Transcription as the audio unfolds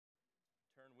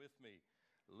with me.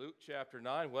 Luke chapter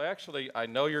 9. Well, actually, I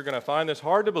know you're going to find this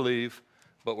hard to believe,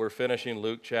 but we're finishing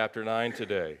Luke chapter 9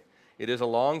 today. It is a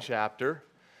long chapter,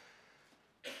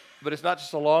 but it's not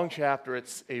just a long chapter,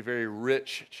 it's a very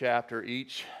rich chapter.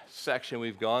 Each section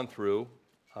we've gone through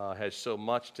has so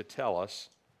much to tell us,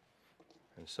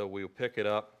 and so we'll pick it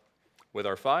up with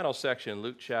our final section,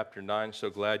 Luke chapter 9. So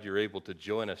glad you're able to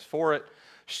join us for it.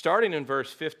 Starting in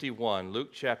verse 51,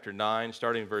 Luke chapter 9,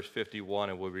 starting in verse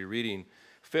 51, and we'll be reading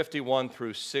 51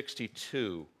 through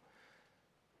 62.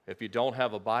 If you don't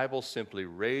have a Bible, simply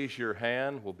raise your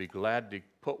hand. We'll be glad to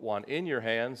put one in your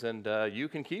hands, and you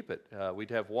can keep it.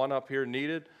 We'd have one up here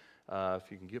needed.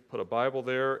 If you can put a Bible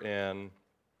there, and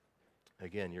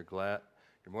again, you're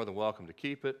more than welcome to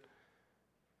keep it.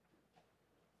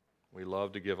 We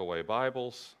love to give away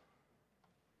Bibles.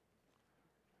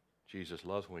 Jesus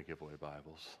loves when we give away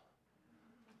Bibles.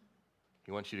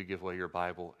 He wants you to give away your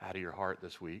Bible out of your heart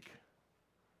this week,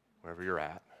 wherever you're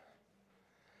at.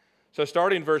 So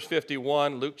starting verse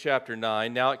 51, Luke chapter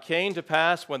 9, Now it came to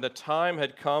pass when the time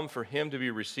had come for him to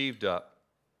be received up,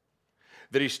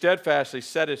 that he steadfastly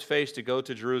set his face to go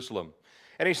to Jerusalem.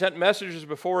 And he sent messengers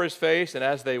before his face, and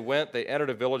as they went, they entered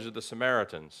a village of the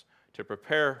Samaritans to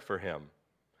prepare for him.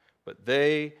 But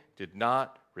they did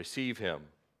not receive him,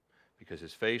 because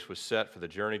his face was set for the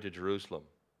journey to Jerusalem.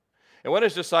 And when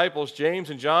his disciples,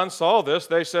 James and John, saw this,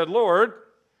 they said, Lord,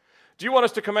 do you want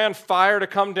us to command fire to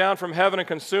come down from heaven and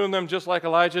consume them just like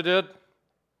Elijah did?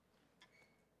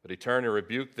 But he turned and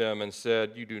rebuked them and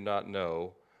said, You do not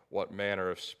know what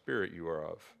manner of spirit you are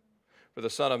of. For the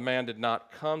Son of Man did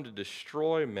not come to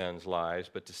destroy men's lives,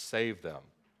 but to save them.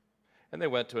 And they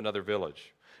went to another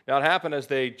village. Now it happened as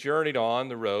they journeyed on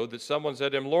the road that someone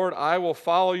said to him, Lord, I will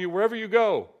follow you wherever you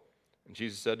go. And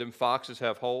Jesus said to him, Foxes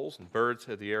have holes, and birds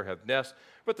of the air have nests,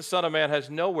 but the Son of Man has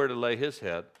nowhere to lay his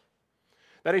head.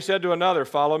 Then he said to another,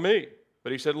 Follow me.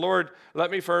 But he said, Lord,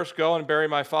 let me first go and bury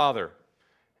my father.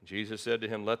 And Jesus said to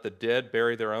him, Let the dead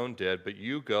bury their own dead, but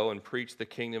you go and preach the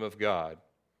kingdom of God.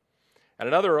 And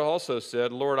another also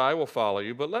said, Lord, I will follow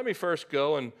you, but let me first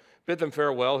go and bid them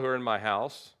farewell who are in my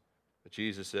house. But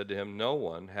Jesus said to him, No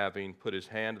one, having put his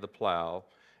hand to the plow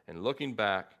and looking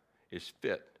back, is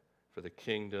fit for the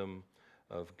kingdom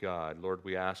of God. Lord,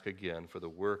 we ask again for the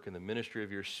work and the ministry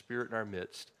of your Spirit in our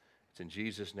midst. It's in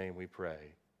Jesus' name we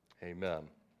pray. Amen.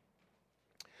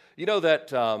 You know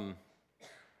that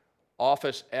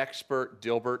office expert,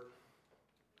 Dilbert,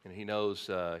 and he knows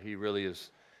he really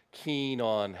is keen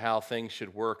on how things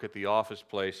should work at the office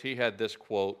place. He had this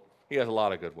quote. He has a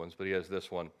lot of good ones, but he has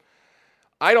this one.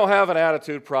 I don't have an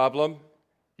attitude problem.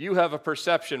 You have a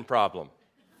perception problem.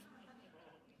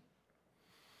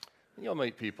 You'll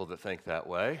meet people that think that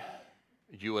way.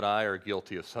 You and I are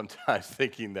guilty of sometimes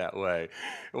thinking that way.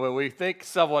 When we think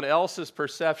someone else's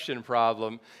perception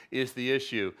problem is the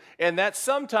issue. And that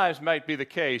sometimes might be the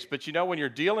case, but you know, when you're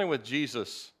dealing with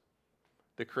Jesus,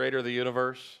 the creator of the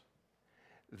universe,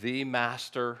 the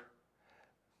master,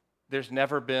 there's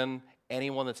never been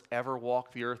anyone that's ever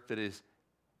walked the earth that is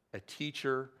a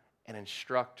teacher, an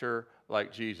instructor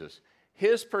like Jesus.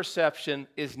 His perception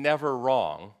is never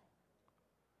wrong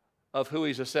of who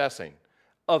he's assessing,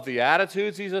 of the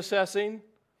attitudes he's assessing,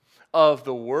 of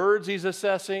the words he's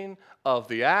assessing, of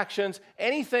the actions.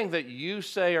 Anything that you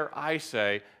say or I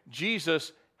say,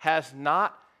 Jesus has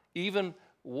not even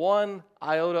one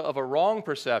iota of a wrong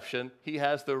perception. He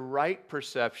has the right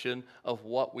perception of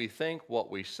what we think,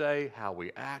 what we say, how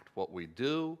we act, what we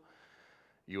do.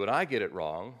 You and I get it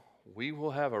wrong. We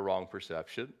will have a wrong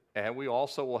perception, and we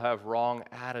also will have wrong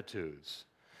attitudes.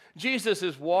 Jesus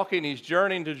is walking, he's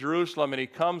journeying to Jerusalem, and he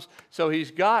comes, so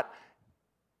he's got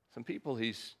some people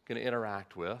he's going to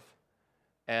interact with,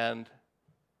 and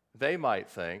they might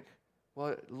think,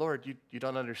 well, Lord, you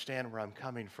don't understand where I'm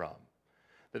coming from.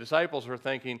 The disciples were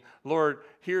thinking, Lord,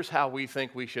 here's how we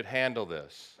think we should handle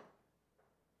this.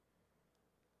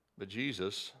 But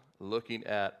Jesus, looking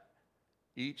at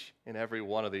each and every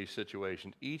one of these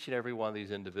situations, each and every one of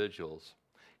these individuals,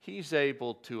 he's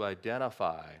able to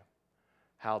identify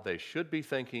how they should be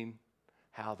thinking,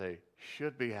 how they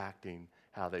should be acting,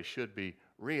 how they should be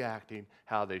reacting,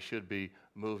 how they should be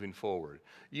moving forward.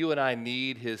 You and I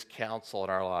need his counsel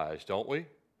in our lives, don't we?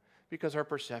 Because our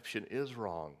perception is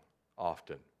wrong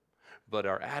often, but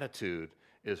our attitude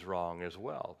is wrong as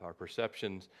well. Our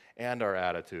perceptions and our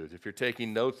attitudes. If you're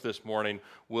taking notes this morning,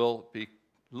 we'll be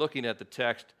looking at the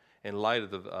text in light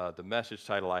of the message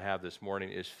title I have this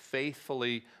morning is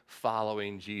Faithfully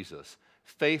Following Jesus.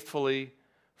 Faithfully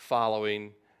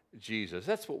following Jesus.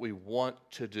 That's what we want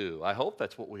to do. I hope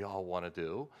that's what we all want to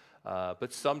do.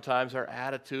 But sometimes our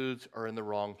attitudes are in the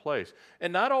wrong place.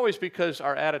 And not always because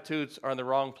our attitudes are in the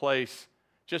wrong place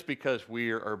just because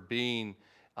we are being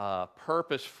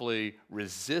purposefully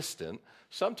resistant.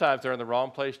 Sometimes they're in the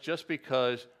wrong place just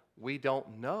because we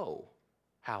don't know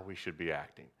how we should be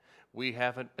acting. We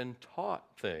haven't been taught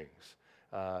things.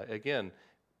 Again,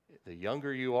 the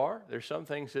younger you are, there's some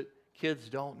things that kids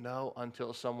don't know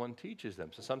until someone teaches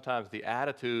them. So sometimes the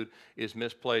attitude is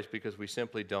misplaced because we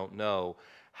simply don't know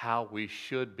how we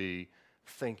should be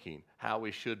thinking, how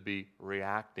we should be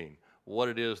reacting, what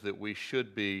it is that we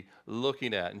should be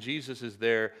looking at. And Jesus is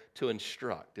there to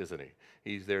instruct, isn't he?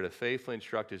 He's there to faithfully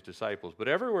instruct his disciples. But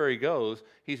everywhere he goes,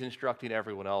 he's instructing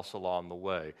everyone else along the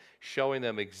way, showing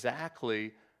them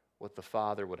exactly what the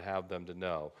Father would have them to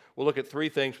know. We'll look at three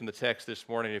things from the text this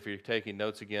morning if you're taking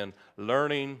notes again: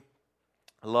 learning,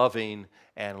 loving,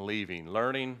 and leaving.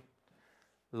 Learning,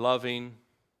 loving,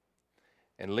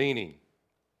 and leaning.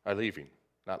 Leaving,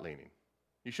 not leaning.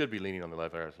 You should be leaning on the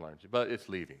left arrow, but it's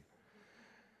leaving.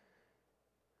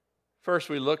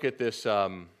 First, we look at this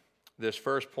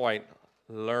first point,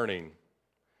 learning.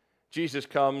 Jesus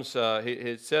comes,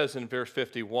 it says in verse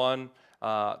 51,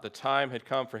 the time had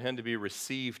come for him to be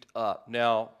received up.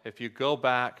 Now, if you go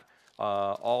back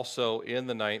also in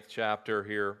the 9th chapter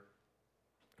here,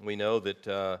 we know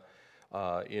that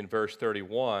in verse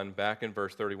 31, back in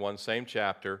verse 31, same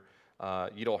chapter,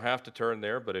 you don't have to turn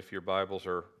there, but if your Bibles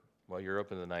are, well, you're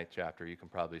open to the 9th chapter, you can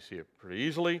probably see it pretty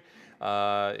easily.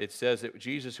 It says that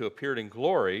Jesus, who appeared in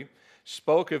glory,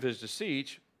 spoke of his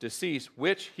decease,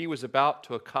 which he was about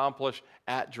to accomplish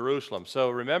at Jerusalem. So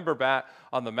remember back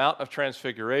on the Mount of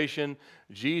Transfiguration,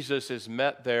 Jesus is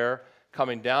met there.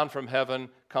 Coming down from heaven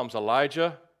comes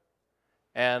Elijah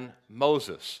and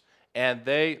Moses. And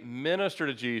they minister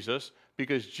to Jesus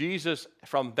because Jesus,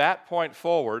 from that point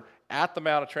forward, at the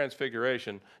Mount of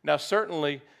Transfiguration, now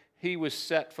certainly he was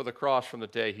set for the cross from the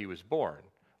day he was born,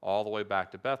 all the way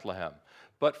back to Bethlehem.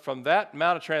 But from that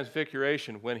Mount of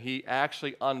Transfiguration, when he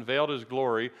actually unveiled his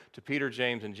glory to Peter,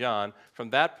 James, and John, from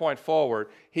that point forward,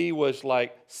 he was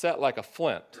set like a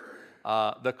flint.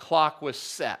 The clock was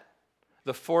set.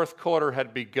 The fourth quarter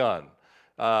had begun.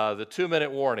 The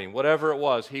 2-minute warning, whatever it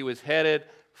was, he was headed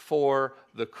for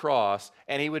the cross.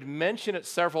 And he would mention it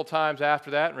several times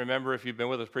after that. And remember, if you've been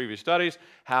with us previous studies,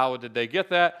 how did they get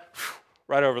that?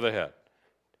 Right over the head.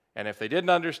 And if they didn't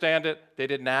understand it, they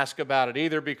didn't ask about it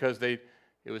either because it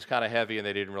was kind of heavy and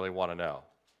they didn't really want to know.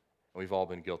 And we've all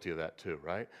been guilty of that too,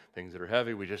 right? Things that are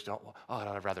heavy, we just don't,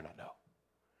 I'd rather not know.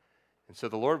 And so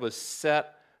the Lord was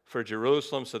set for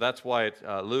Jerusalem, so that's why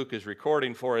Luke is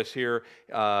recording for us here.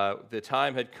 The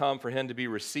time had come for him to be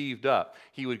received up.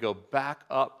 He would go back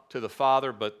up to the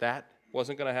Father, but that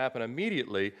wasn't going to happen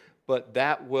immediately, but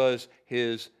that was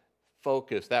his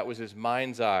focus. That was his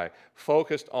mind's eye,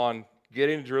 focused on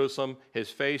getting to Jerusalem, his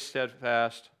face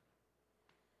steadfast,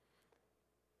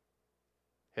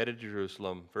 headed to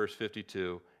Jerusalem, verse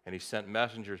 52, and he sent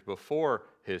messengers before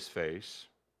his face.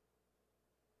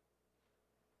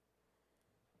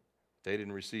 They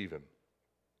didn't receive him.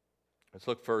 Let's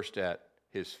look first at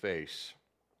his face.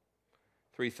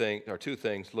 Two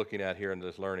things looking at here in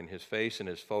this learning: his face and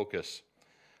his focus.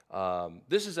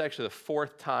 This is actually the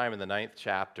fourth time in the 9th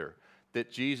chapter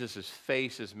that Jesus'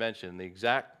 face is mentioned. The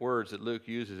exact words that Luke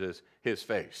uses is his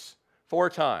face.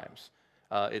 4 times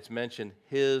it's mentioned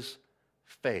his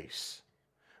face.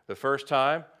 The first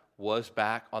time was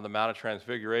back on the Mount of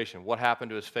Transfiguration. What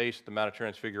happened to his face at the Mount of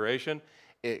Transfiguration?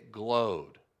 It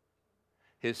glowed.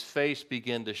 His face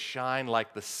began to shine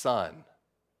like the sun.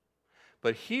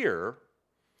 But here,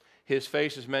 his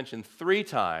face is mentioned 3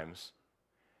 times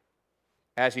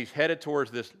as he's headed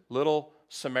towards this little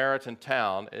Samaritan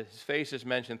town. His face is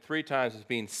mentioned 3 times as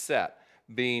being set,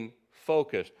 being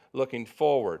focused, looking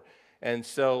forward. And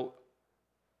so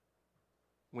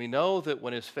we know that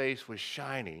when his face was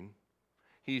shining,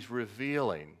 he's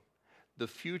revealing the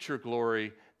future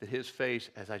glory that his face,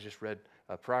 as I just read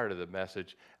prior to the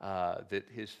message, that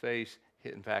his face,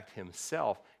 in fact,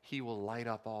 himself, he will light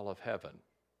up all of heaven.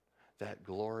 That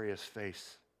glorious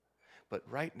face. But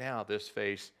right now, this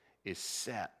face is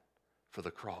set for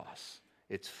the cross.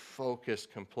 It's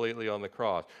focused completely on the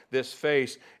cross. This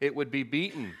face, it would be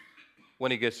beaten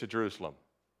when he gets to Jerusalem.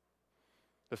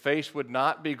 The face would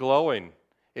not be glowing.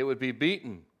 It would be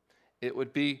beaten. It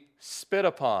would be spit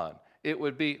upon. It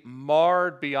would be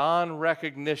marred beyond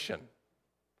recognition.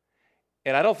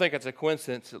 And I don't think it's a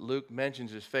coincidence that Luke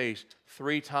mentions his face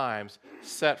 3 times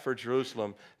set for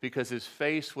Jerusalem, because his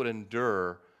face would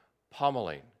endure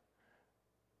pummeling,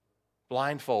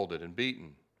 blindfolded and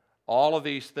beaten. All of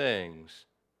these things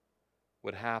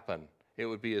would happen It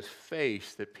would be his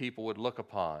face that people would look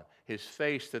upon, his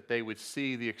face that they would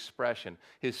see the expression,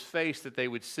 his face that they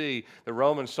would see. The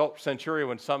Roman centurion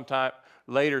would sometime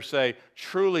later say,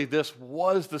 truly this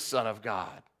was the Son of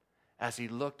God, as he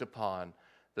looked upon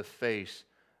the face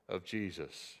of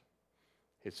Jesus.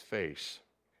 His face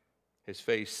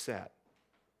set.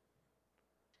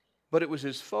 But it was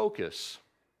his focus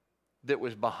that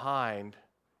was behind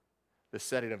the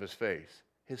setting of his face.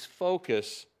 His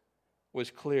focus was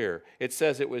clear. It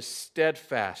says it was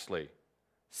steadfastly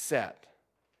set.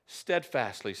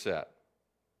 Steadfastly set.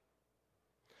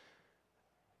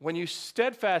 When you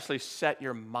steadfastly set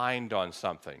your mind on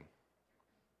something,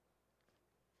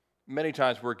 many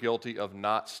times we're guilty of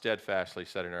not steadfastly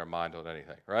setting our mind on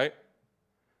anything, right?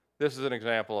 This is an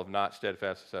example of not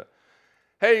steadfastly set.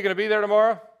 Hey, you going to be there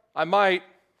tomorrow? I might.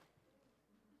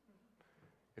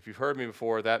 If you've heard me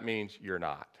before, that means you're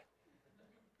not,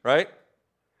 right?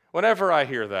 Whenever I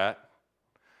hear that,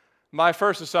 my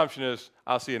first assumption is,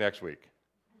 I'll see you next week.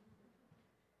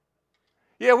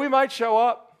 Yeah, we might show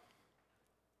up.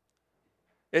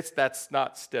 That's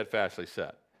not steadfastly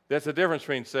set. That's the difference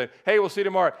between saying, hey, we'll see you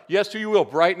tomorrow. Yes, you will,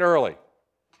 bright and early.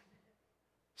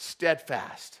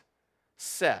 Steadfast,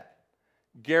 set,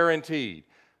 guaranteed.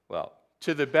 Well,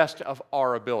 to the best of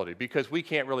our ability, because we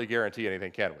can't really guarantee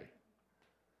anything, can we?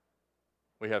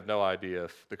 We have no idea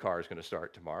if the car is going to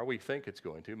start tomorrow. We think it's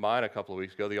going to. Mine, a couple of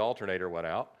weeks ago, the alternator went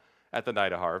out at the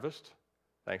night of harvest.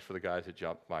 Thanks for the guys that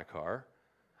jumped my car.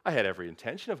 I had every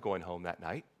intention of going home that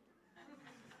night.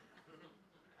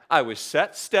 I was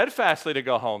set steadfastly to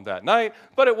go home that night,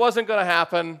 but it wasn't going to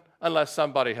happen unless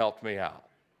somebody helped me out.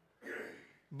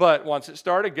 But once it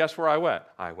started, guess where I went?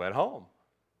 I went home.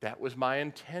 That was my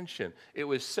intention. It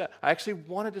was set. I actually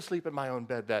wanted to sleep in my own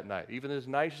bed that night, even as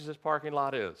nice as this parking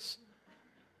lot is.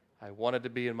 I wanted to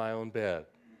be in my own bed.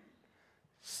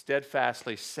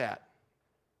 Steadfastly set.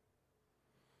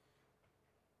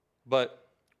 But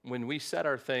when we set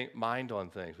our mind on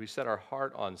things, we set our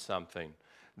heart on something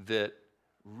that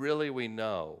really we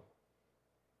know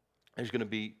there's going to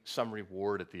be some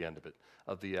reward at the end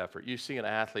of the effort. You see an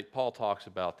athlete, Paul talks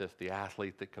about this, the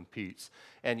athlete that competes.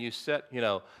 And you set,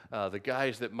 the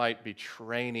guys that might be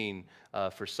training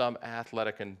for some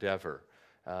athletic endeavor.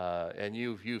 And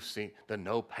you've seen the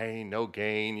no pain, no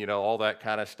gain, all that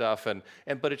kind of stuff.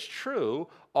 But it's true,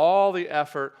 all the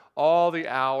effort, all the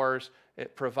hours,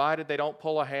 provided they don't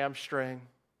pull a hamstring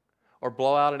or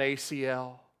blow out an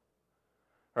ACL,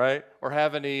 right? Or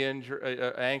have an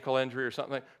ankle injury or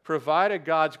something. Provided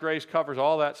God's grace covers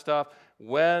all that stuff,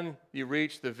 when you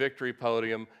reach the victory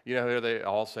podium, here they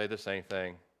all say the same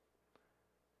thing.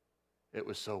 It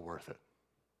was so worth it.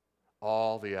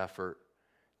 All the effort.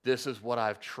 This is what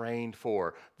I've trained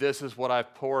for. This is what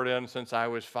I've poured in since I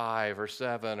was 5 or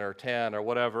 7 or 10 or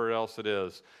whatever else it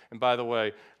is. And by the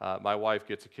way, my wife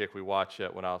gets a kick. We watch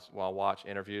it when I watch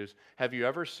interviews. Have you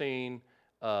ever seen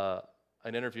an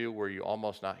interview where you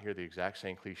almost not hear the exact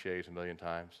same cliches a million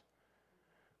times?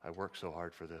 I worked so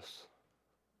hard for this.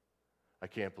 I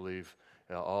can't believe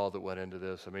all that went into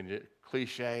this. I mean,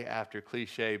 cliche after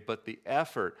cliche, but the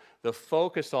effort, the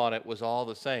focus on it was all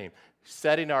the same.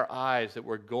 Setting our eyes that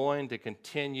we're going to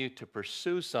continue to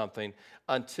pursue something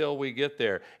until we get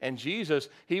there. And Jesus,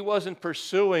 he wasn't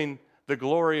pursuing the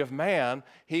glory of man.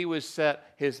 He was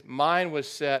set, his mind was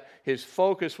set, his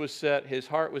focus was set, his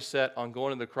heart was set on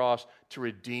going to the cross to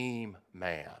redeem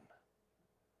man.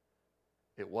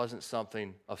 It wasn't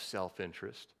something of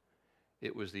self-interest.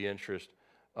 It was the interest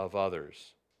of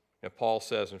others. And Paul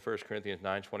says in 1 Corinthians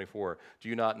 9:24, do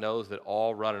you not know that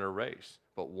all run in a race,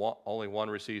 but only one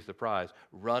receives the prize?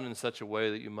 Run in such a way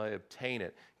that you may obtain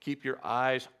it. Keep your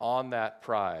eyes on that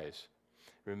prize.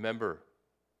 Remember,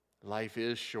 life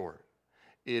is short.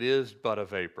 It is but a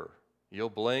vapor. You'll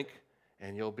blink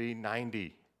and you'll be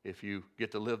 90 if you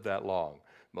get to live that long.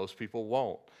 Most people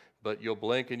won't. But you'll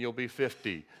blink and you'll be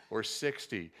 50 or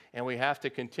 60. And we have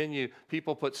to continue.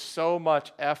 People put so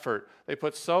much effort. They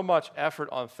put so much effort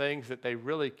on things that they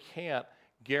really can't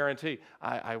guarantee.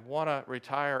 I want to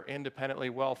retire independently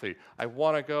wealthy. I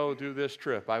want to go do this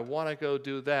trip. I want to go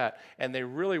do that. And they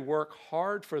really work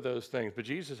hard for those things. But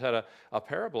Jesus had a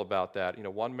parable about that.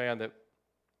 One man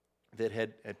that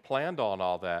had planned on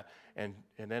all that. And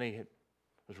then he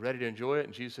was ready to enjoy it.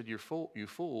 And Jesus said, you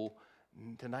fool.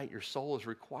 Tonight your soul is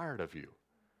required of you.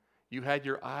 You had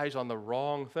your eyes on the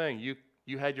wrong thing.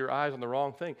 You had your eyes on the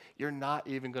wrong thing. You're not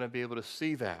even going to be able to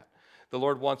see that. The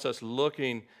Lord wants us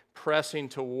pressing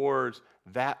towards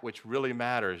that which really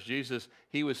matters. Jesus,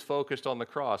 he was focused on the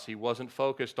cross. He wasn't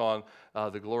focused on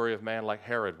the glory of man like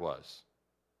Herod was.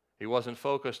 He wasn't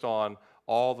focused on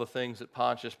all the things that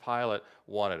Pontius Pilate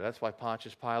wanted. That's why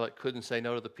Pontius Pilate couldn't say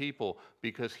no to the people,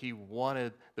 because he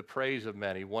wanted the praise of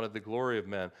men. He wanted the glory of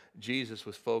men. Jesus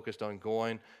was focused on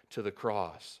going to the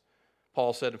cross.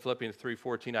 Paul said in Philippians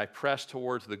 3:14, I press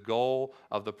towards the goal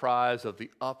of the prize of the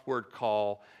upward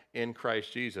call in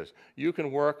Christ Jesus. You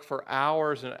can work for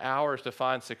hours and hours to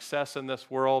find success in this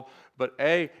world, but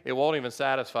A, it won't even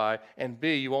satisfy, and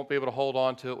B, you won't be able to hold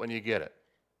on to it when you get it.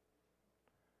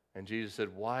 And Jesus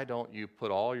said, why don't you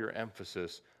put all your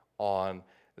emphasis on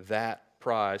that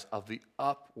prize of the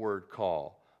upward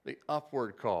call? The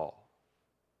upward call.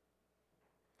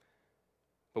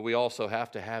 But we also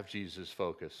have to have Jesus'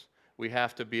 focus. We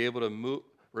have to be able to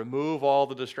remove all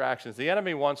the distractions. The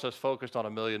enemy wants us focused on a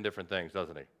million different things,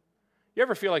 doesn't he? You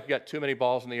ever feel like you got too many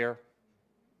balls in the air?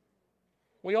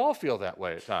 We all feel that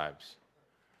way at times.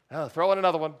 Oh, throw in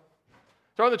another one.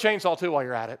 Throw in the chainsaw too while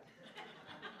you're at it.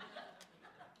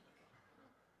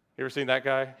 You ever seen that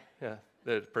guy? Yeah,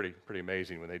 it's pretty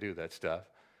amazing when they do that stuff.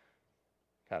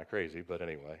 Kind of crazy, but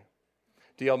anyway.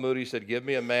 D.L. Moody said, give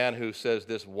me a man who says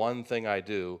this one thing I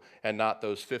do and not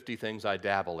those 50 things I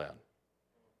dabble in.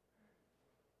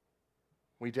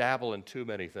 We dabble in too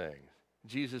many things.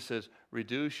 Jesus says,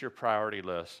 reduce your priority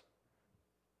list.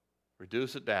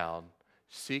 Reduce it down.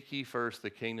 Seek ye first the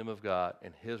kingdom of God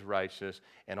and his righteousness,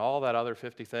 and all that other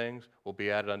 50 things will be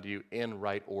added unto you in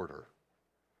right order.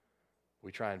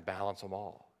 We try and balance them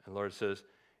all. And the Lord says,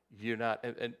 you're not,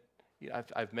 and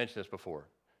I've mentioned this before,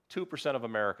 2% of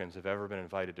Americans have ever been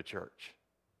invited to church.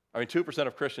 2%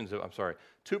 of Christians,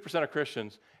 2% of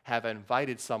Christians have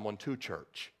invited someone to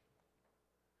church.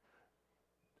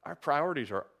 Our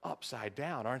priorities are upside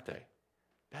down, aren't they?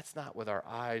 That's not with our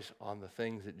eyes on the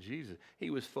things that Jesus, he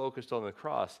was focused on the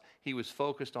cross. He was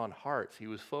focused on hearts. He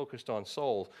was focused on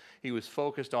souls. He was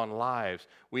focused on lives.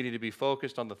 We need to be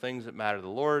focused on the things that matter to the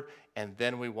Lord, and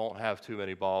then we won't have too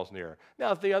many balls in the air.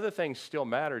 Now, if the other things still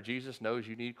matter, Jesus knows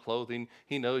you need clothing.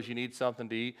 He knows you need something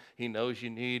to eat. He knows you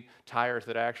need tires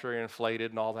that actually are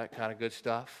inflated and all that kind of good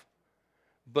stuff.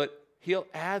 But he'll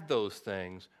add those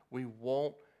things. We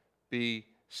won't be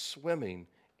swimming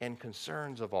and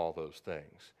concerns of all those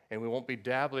things. And we won't be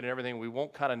dabbling in everything. We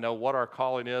won't kind of know what our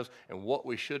calling is and what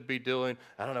we should be doing.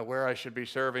 I don't know where I should be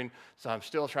serving, so I'm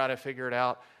still trying to figure it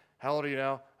out. How old are you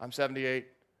now? I'm 78.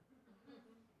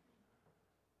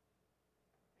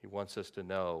 He wants us to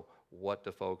know what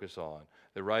to focus on.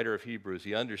 The writer of Hebrews,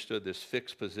 he understood this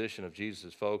fixed position of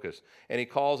Jesus' focus. And he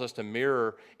calls us to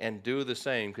mirror and do the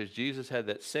same, because Jesus had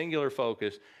that singular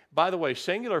focus. By the way,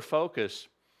 singular focus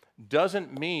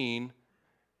doesn't mean,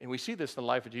 and we see this in the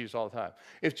life of Jesus all the time.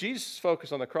 If Jesus is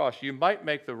focused on the cross, you might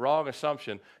make the wrong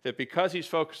assumption that because he's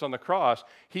focused on the cross,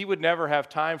 he would never have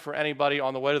time for anybody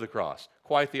on the way to the cross.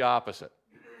 Quite the opposite.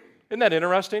 Isn't that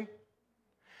interesting?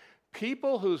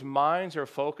 People whose minds are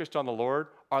focused on the Lord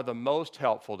are the most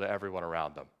helpful to everyone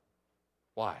around them.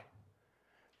 Why?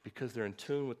 Because they're in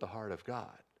tune with the heart of God.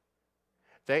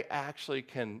 They actually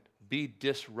can be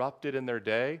disrupted in their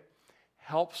day,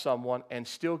 help someone, and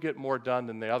still get more done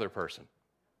than the other person.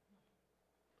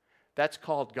 That's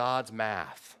called God's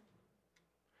math.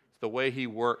 It's the way he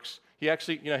works. He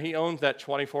actually, he owns that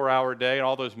 24-hour day and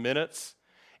all those minutes.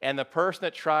 And the person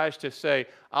that tries to say,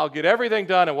 I'll get everything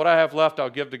done and what I have left I'll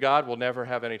give to God, will never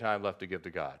have any time left to give to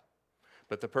God.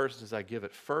 But the person says, I give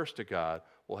it first to God,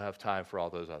 will have time for all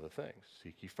those other things.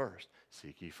 Seek ye first.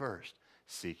 Seek ye first.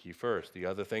 Seek ye first. The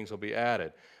other things will be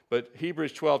added. But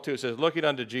Hebrews 12:2 says, looking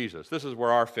unto Jesus. This is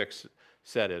where our fix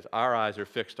set is. Our eyes are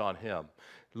fixed on him.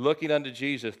 Looking unto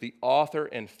Jesus, the author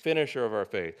and finisher of our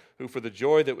faith, who for the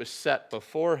joy that was set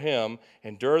before him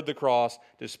endured the cross,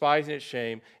 despising its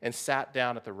shame, and sat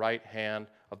down at the right hand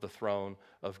of the throne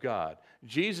of God.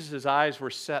 Jesus' eyes were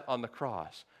set on the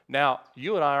cross. Now,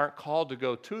 you and I aren't called to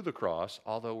go to the cross,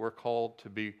 although we're called to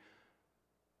be,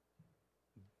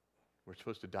 we're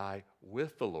supposed to die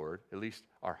with the Lord, at least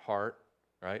our heart,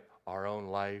 right? Our own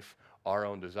life, our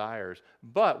own desires.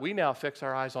 But we now fix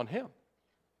our eyes on him.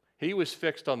 He was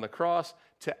fixed on the cross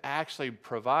to actually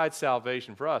provide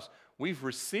salvation for us. We've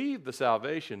received the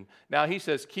salvation. Now he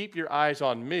says, keep your eyes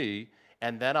on me,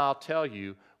 and then I'll tell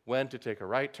you when to take a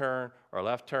right turn or a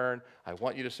left turn. I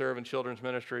want you to serve in children's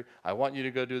ministry. I want you to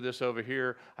go do this over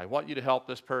here. I want you to help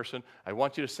this person. I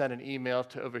want you to send an email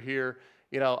to over here.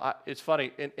 It's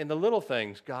funny. In the little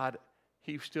things, God,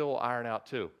 he still will iron out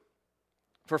too.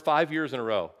 For 5 years in a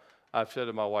row, I've said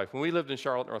to my wife, when we lived in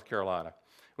Charlotte, North Carolina,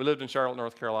 we lived in Charlotte,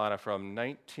 North Carolina from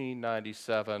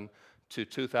 1997 to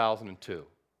 2002.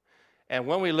 And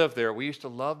when we lived there, we used to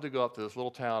love to go up to this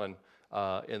little town in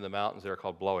in the mountains there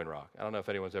called Blowing Rock. I don't know if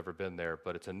anyone's ever been there,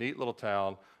 but it's a neat little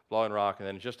town, Blowing Rock, and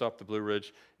then just up the Blue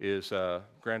Ridge is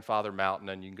Grandfather Mountain,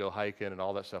 and you can go hiking and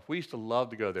all that stuff. We used to love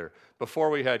to go there before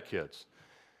we had kids.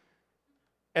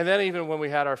 And then even when we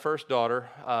had our first daughter,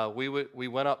 we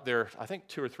went up there, I think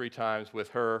 2 or 3 times with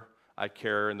her. I'd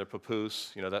carry her in the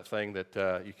papoose, you know, that thing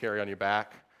that you carry on your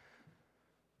back.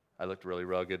 I looked really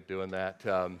rugged doing that.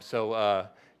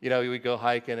 You know, we'd go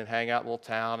hiking and hang out in a little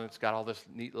town, and it's got all this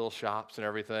neat little shops and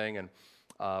everything. And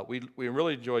we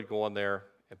really enjoyed going there,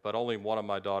 but only one of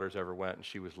my daughters ever went, and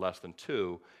she was less than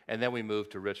 2. And then we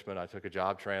moved to Richmond. I took a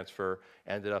job transfer,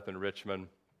 ended up in Richmond.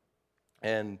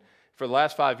 And for the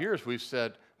last 5 years, we've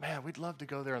said, man, we'd love to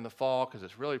go there in the fall because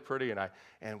it's really pretty,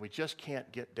 and we just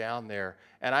can't get down there.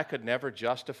 And I could never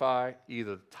justify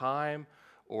either the time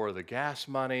or the gas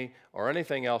money or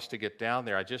anything else to get down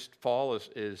there. Fall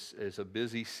is a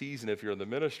busy season if you're in the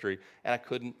ministry, and I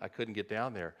couldn't get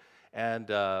down there. And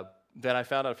then I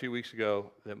found out a few weeks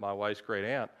ago that my wife's great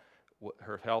aunt,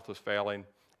 her health was failing,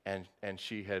 and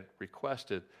she had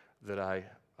requested that I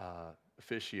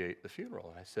officiate the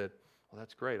funeral. And I said, well,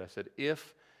 that's great. I said,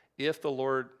 if the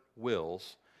Lord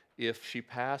wills, if she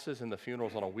passes and the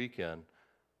funeral's on a weekend,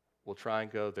 we'll try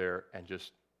and go there and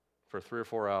just for 3 or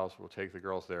 4 hours, we'll take the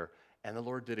girls there. And the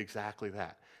Lord did exactly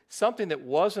that. Something that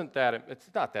it's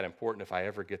not that important if I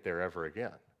ever get there ever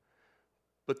again.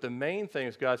 But the main thing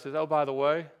is God says, oh, by the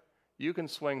way, you can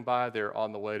swing by there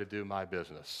on the way to do my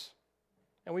business.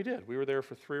 And we did. We were there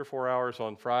for 3 or 4 hours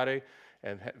on Friday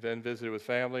and then visited with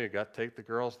family. I got to take the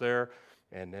girls there.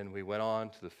 And then we went on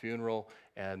to the funeral.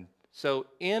 And so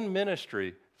in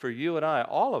ministry, for you and I,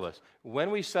 all of us,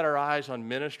 when we set our eyes on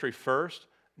ministry first,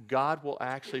 God will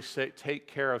actually take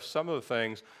care of some of the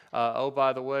things. Oh,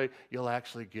 by the way, you'll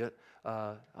actually get,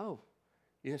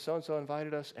 so-and-so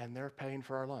invited us, and they're paying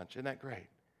for our lunch. Isn't that great?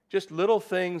 Just little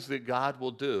things that God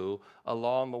will do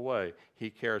along the way. He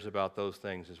cares about those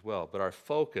things as well. But our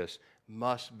focus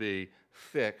must be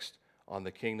fixed on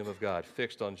the kingdom of God,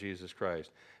 fixed on Jesus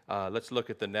Christ. Let's look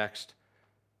at the next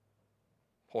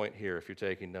point here, if you're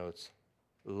taking notes.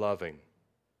 Loving.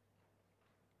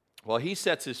 Well, he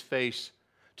sets his face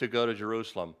to go to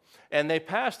Jerusalem. And they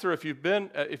pass through,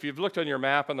 if you've looked on your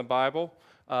map in the Bible,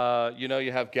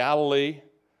 you have Galilee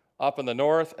up in the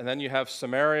north, and then you have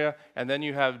Samaria, and then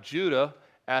you have Judah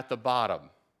at the bottom,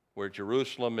 where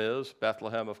Jerusalem is,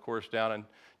 Bethlehem, of course, down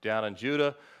in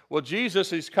Judah. Well,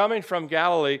 Jesus is coming from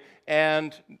Galilee,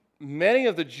 and many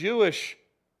of the Jewish,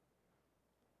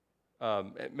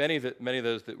 many of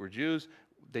those that were Jews,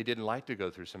 they didn't like to go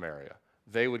through Samaria.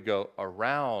 They would go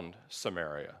around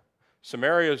Samaria.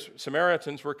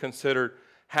 Samaritans were considered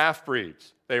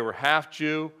half-breeds. They were half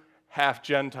Jew, half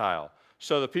Gentile.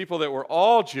 So the people that were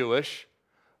all Jewish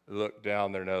looked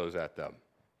down their nose at them.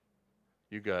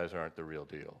 You guys aren't the real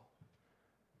deal.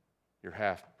 You're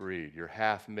half-breed. You're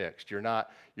half-mixed. You're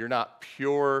not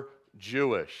pure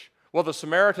Jewish. Well, the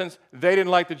Samaritans, they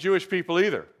didn't like the Jewish people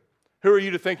either. Who are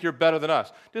you to think you're better than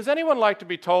us? Does anyone like to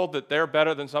be told that they're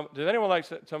better than some? Does anyone like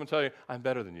someone tell you, I'm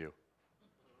better than you?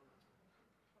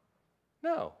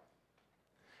 No.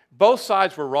 Both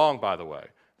sides were wrong, by the way.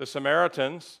 The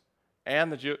Samaritans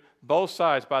and the Jews, both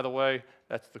sides, by the way,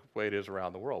 that's the way it is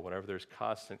around the world. Whenever there's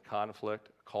constant conflict,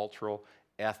 cultural,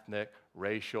 ethnic,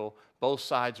 racial, both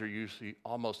sides are usually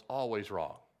almost always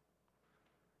wrong.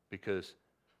 Because,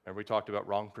 remember we talked about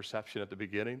wrong perception at the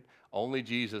beginning? Only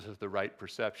Jesus has the right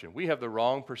perception. We have the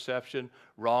wrong perception,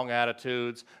 wrong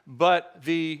attitudes, but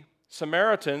the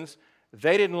Samaritans,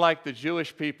 they didn't like the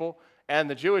Jewish people, and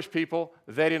the Jewish people,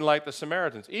 they didn't like the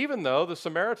Samaritans, even though the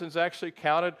Samaritans actually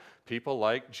counted people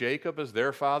like Jacob as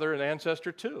their father and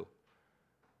ancestor too.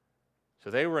 So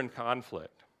they were in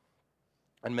conflict.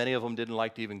 And many of them didn't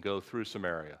like to even go through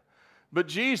Samaria. But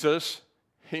Jesus,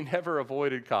 he never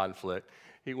avoided conflict.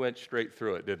 He went straight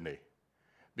through it, didn't he?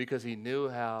 Because he knew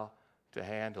how to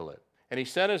handle it. And he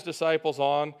sent his disciples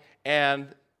on,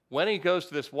 and when he goes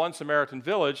to this one Samaritan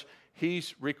village,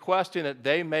 he's requesting that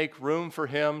they make room for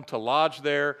him to lodge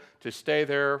there, to stay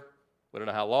there. We don't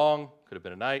know how long. Could have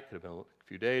been a night, could have been a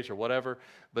few days or whatever.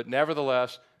 But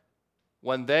nevertheless,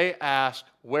 when they ask,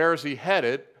 where is he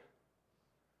headed?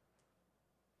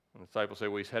 And the disciples say,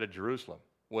 well, he's headed to Jerusalem.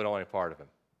 We don't want any part of him.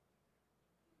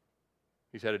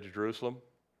 He's headed to Jerusalem.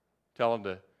 Tell him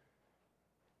to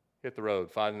hit the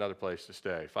road, find another place to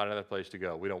stay, find another place to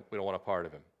go. We don't want a part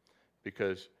of him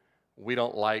because we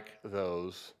don't like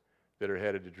those that are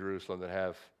headed to Jerusalem that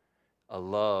have a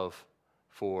love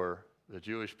for the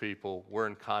Jewish people. We're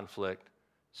in conflict,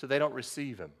 so they don't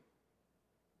receive him.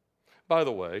 By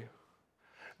the way,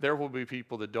 there will be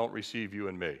people that don't receive you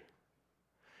and me.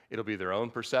 It'll be their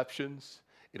own perceptions.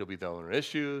 It'll be their own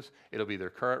issues. It'll be their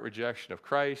current rejection of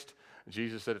Christ.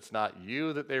 Jesus said it's not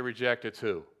you that they reject, it's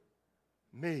who?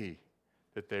 Me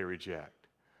that they reject.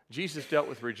 Jesus dealt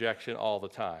with rejection all the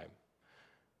time.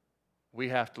 We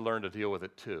have to learn to deal with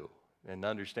it too and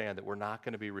understand that we're not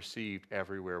going to be received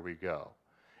everywhere we go.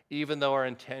 Even though our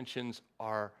intentions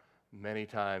are many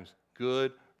times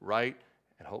good, right,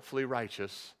 and hopefully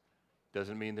righteous,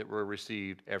 doesn't mean that we're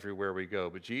received everywhere we go.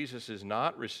 But Jesus is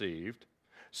not received.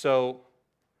 So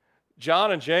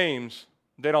John and James,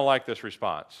 they don't like this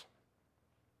response.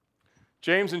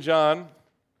 James and John,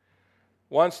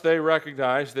 once they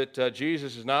recognize that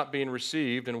Jesus is not being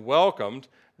received and welcomed,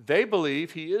 they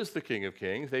believe he is the King of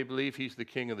Kings. They believe he's the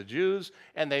King of the Jews,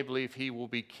 and they believe he will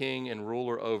be king and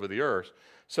ruler over the earth.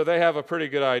 So they have a pretty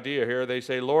good idea here. They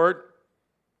say, Lord,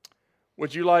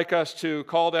 would you like us to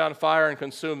call down fire and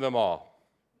consume them all?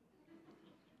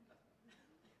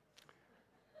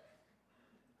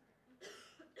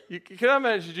 You can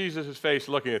imagine Jesus' face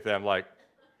looking at them like,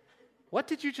 what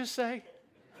did you just say?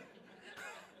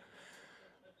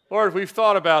 Lord, we've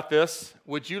thought about this.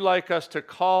 Would you like us to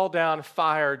call down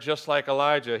fire just like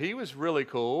Elijah? He was really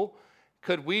cool.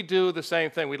 Could we do the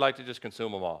same thing? We'd like to just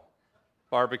consume them all.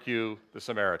 Barbecue the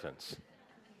Samaritans.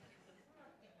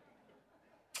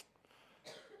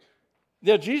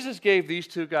 Now, Jesus gave these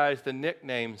two guys the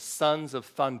nickname Sons of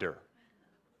Thunder.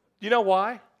 You know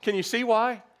why? Can you see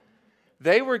why?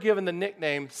 They were given the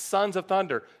nickname Sons of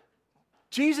Thunder.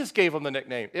 Jesus gave them the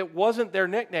nickname. It wasn't their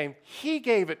nickname. He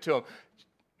gave it to them.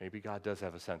 Maybe God does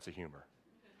have a sense of humor.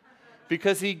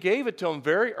 Because he gave it to them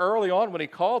very early on when he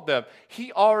called them.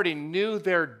 He already knew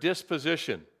their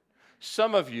disposition.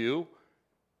 Some of you,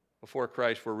 before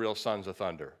Christ, were real sons of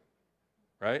thunder,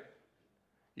 right?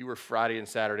 You were Friday and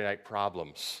Saturday night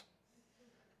problems.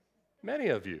 Many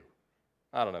of you.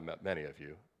 I don't know, many of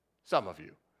you. Some of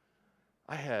you.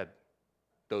 I had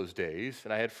those days,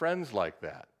 and I had friends like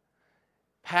that.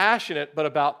 Passionate,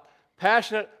 but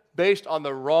passionate based on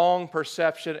the wrong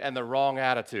perception and the wrong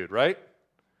attitude, right?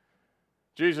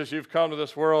 Jesus, you've come to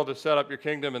this world to set up your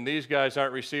kingdom, and these guys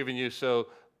aren't receiving you, so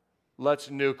let's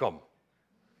nuke them.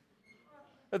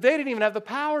 But they didn't even have the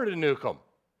power to nuke them.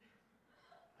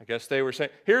 I guess they were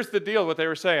saying, here's the deal, what they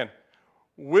were saying.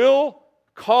 We'll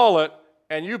call it,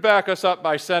 and you back us up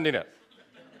by sending it.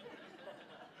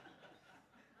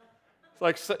 It's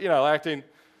like, acting,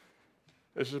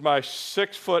 this is my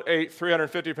 6'8",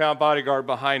 350-pound bodyguard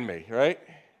behind me, right?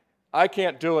 I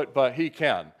can't do it, but he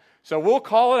can. So we'll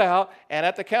call it out, and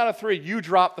at the count of 3, you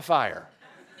drop the fire.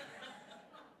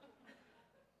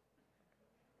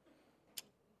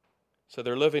 So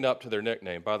they're living up to their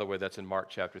nickname. By the way, that's in Mark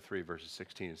chapter 3, verses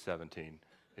 16 and 17,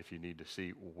 if you need to see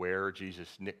where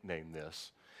Jesus nicknamed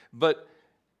this. But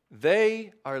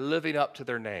they are living up to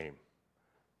their name.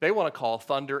 They want to call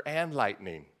thunder and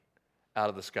lightning out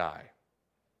of the sky.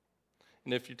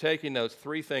 And if you're taking notes,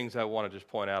 3 things I want to just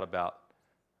point out about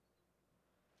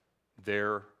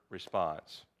their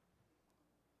response.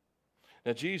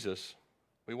 Now, Jesus,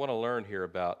 we want to learn here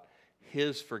about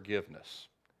his forgiveness.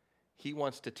 He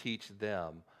wants to teach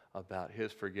them about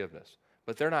his forgiveness.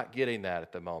 But they're not getting that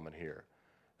at the moment here.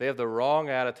 They have the wrong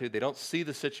attitude. They don't see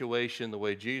the situation the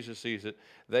way Jesus sees it.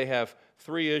 They have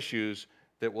 3 issues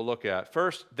that we'll look at.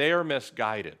 First, they are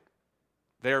misguided.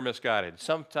 They are misguided.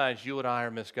 Sometimes you and I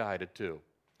are misguided too.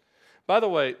 By the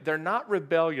way, they're not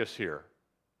rebellious here.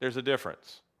 There's a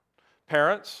difference.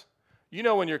 Parents, you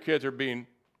know when your kids are being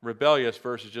rebellious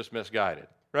versus just misguided,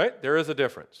 right? There is a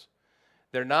difference.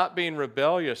 They're not being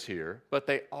rebellious here, but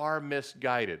they are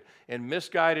misguided. And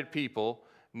misguided people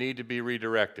need to be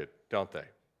redirected, don't they?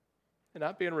 They're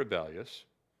not being rebellious.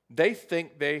 They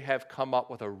think they have come up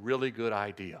with a really good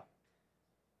idea.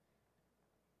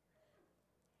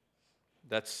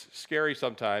 That's scary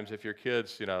sometimes if your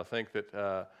kids, think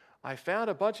that, I found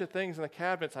a bunch of things in the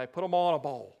cabinets, I put them all in a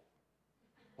bowl.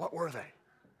 What were they?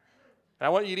 And I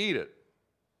want you to eat it.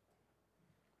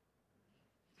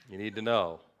 You need to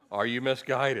know. Are you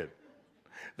misguided?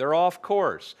 They're off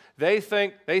course. They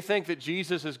think that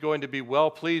Jesus is going to be well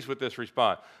pleased with this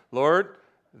response. Lord,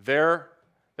 they're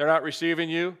not receiving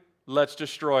you. Let's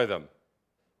destroy them.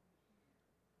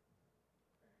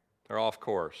 They're off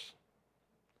course.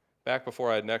 Back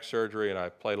before I had neck surgery and I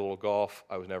played a little golf,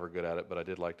 I was never good at it, but I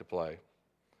did like to play.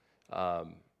 I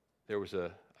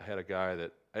had a guy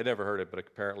that, I'd never heard it, but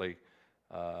apparently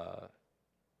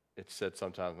it said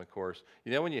sometimes in the course,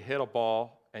 when you hit a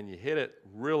ball and you hit it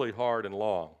really hard and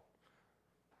long,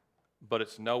 but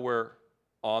it's nowhere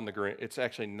on the green, it's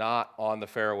actually not on the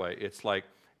fairway, it's like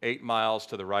 8 miles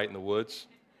to the right in the woods.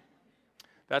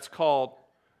 That's called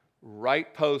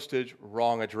right postage,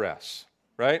 wrong address,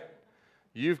 right?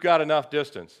 You've got enough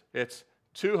distance. It's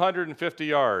 250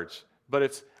 yards, but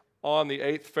it's on the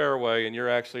 8th fairway, and you're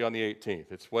actually on the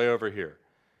 18th. It's way over here.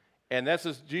 And this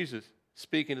is Jesus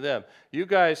speaking to them. You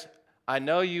guys, I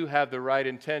know you have the right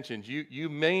intentions. You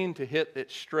mean to hit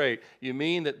it straight. You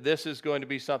mean that this is going to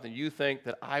be something you think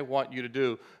that I want you to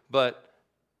do, but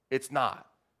it's not.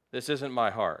 This isn't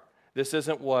my heart. This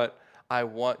isn't what I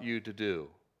want you to do.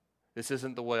 This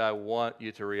isn't the way I want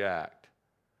you to react.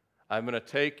 I'm going to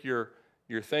take your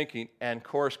thinking and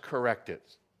course correct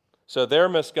it. So they're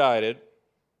misguided,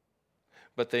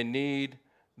 but they need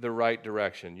the right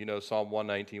direction. You know Psalm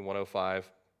 119,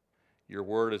 105, your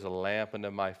word is a lamp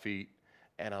unto my feet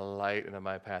and a light unto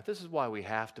my path. This is why we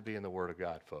have to be in the Word of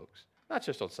God, folks. Not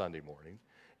just on Sunday morning.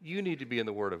 You need to be in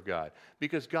the Word of God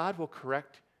because God will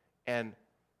correct and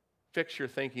fix your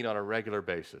thinking on a regular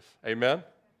basis. Amen?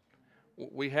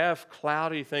 We have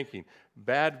cloudy thinking,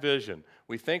 bad vision.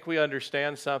 We think we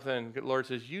understand something, and the Lord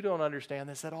says, you don't understand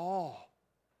this at all,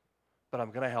 but I'm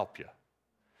going to help you.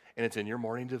 And it's in your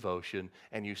morning devotion,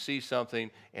 and you see something,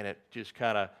 and it just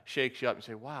kind of shakes you up and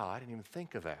say, wow, I didn't even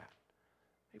think of that.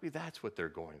 Maybe that's what they're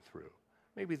going through.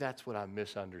 Maybe that's what I'm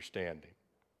misunderstanding.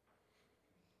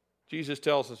 Jesus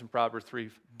tells us in Proverbs 3,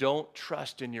 don't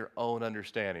trust in your own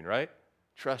understanding, right?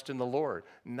 Trust in the Lord,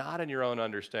 not in your own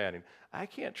understanding. I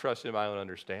can't trust in my own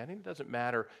understanding. It doesn't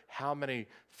matter how many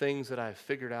things that I've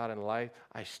figured out in life.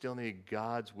 I still need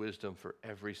God's wisdom for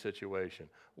every situation.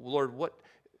 Lord,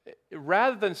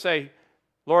 rather than say,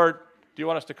 Lord, do you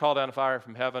want us to call down fire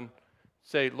from heaven?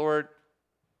 Say, Lord,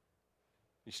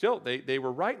 they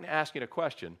were right in asking a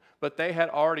question, but they had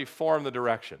already formed the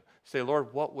direction. Say,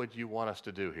 Lord, what would you want us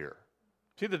to do here?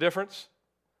 See the difference?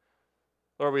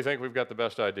 Lord, we think we've got the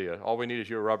best idea. All we need is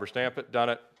you to rubber stamp it, done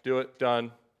it, do it,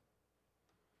 done.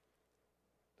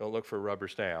 Don't look for rubber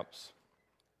stamps.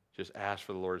 Just ask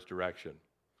for the Lord's direction.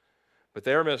 But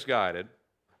they're misguided,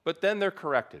 but then they're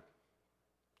corrected.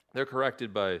 They're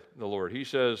corrected by the Lord. He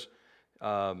says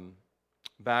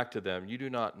back to them, you do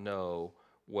not know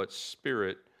what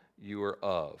spirit you are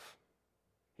of.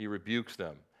 He rebukes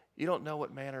them. You don't know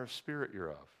what manner of spirit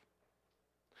you're of.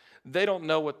 They don't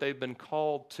know what they've been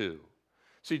called to.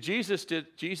 See,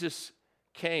 Jesus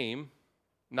came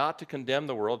not to condemn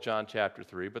the world, John chapter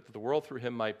 3, but that the world through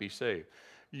him might be saved.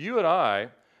 You and I,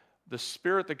 the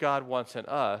spirit that God wants in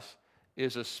us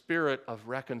is a spirit of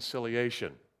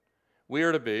reconciliation. We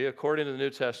are to be, according to the New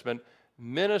Testament,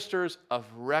 ministers of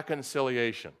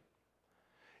reconciliation.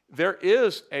 There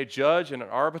is a judge and an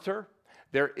arbiter.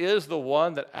 There is the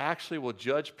one that actually will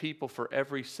judge people for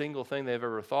every single thing they've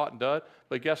ever thought and done.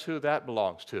 But guess who that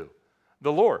belongs to?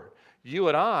 The Lord. You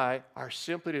and I are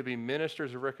simply to be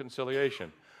ministers of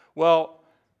reconciliation. Well,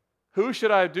 who should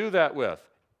I do that with?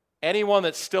 Anyone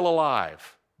that's still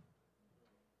alive.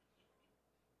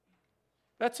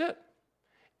 That's it.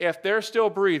 If they're still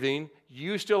breathing,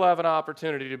 you still have an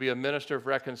opportunity to be a minister of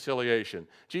reconciliation.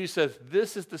 Jesus says,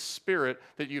 this is the spirit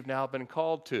that you've now been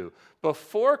called to.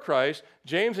 Before Christ,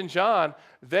 James and John,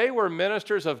 they were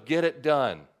ministers of get it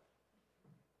done.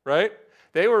 Right?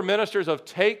 They were ministers of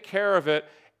take care of it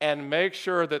and make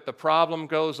sure that the problem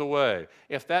goes away.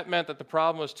 If that meant that the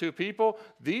problem was two people,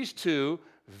 these two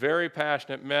very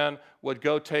passionate men would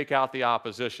go take out the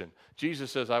opposition.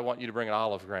 Jesus says, I want you to bring an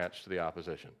olive branch to the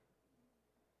opposition.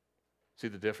 See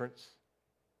the difference?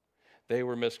 They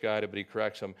were misguided, but he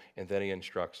corrects them, and then he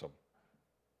instructs them.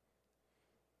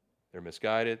 They're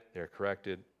misguided, they're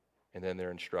corrected, and then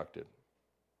they're instructed.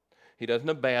 He doesn't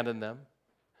abandon them.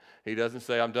 He doesn't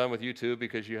say, I'm done with you two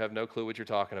because you have no clue what you're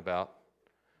talking about.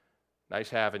 Nice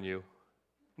having you.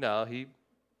 No, he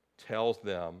tells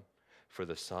them, for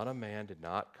the Son of Man did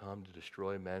not come to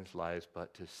destroy men's lives,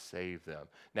 but to save them.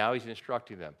 Now he's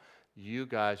instructing them. You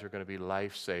guys are going to be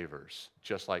lifesavers,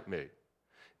 just like me.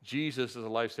 Jesus is a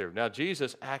lifesaver. Now,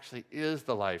 Jesus actually is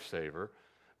the lifesaver,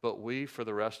 but we, for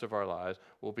the rest of our lives,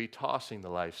 will be tossing the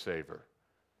lifesaver.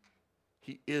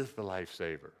 He is the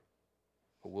lifesaver.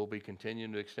 But we'll be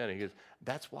continuing to extend it. He goes,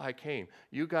 that's why I came.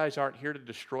 You guys aren't here to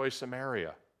destroy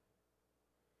Samaria.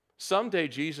 Someday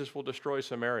Jesus will destroy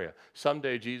Samaria.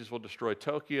 Someday Jesus will destroy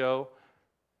Tokyo,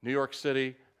 New York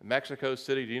City, Mexico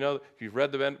City. Do you know, if you've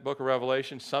read the book of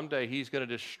Revelation, someday he's going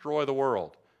to destroy the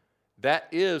world. That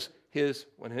is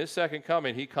when his second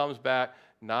coming, he comes back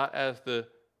not as the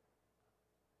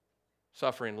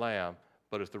suffering lamb,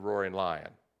 but as the roaring lion.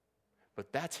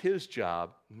 But that's his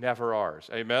job, never ours.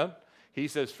 Amen? He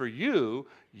says, for you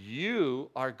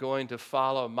are going to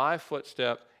follow my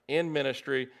footsteps in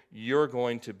ministry. You're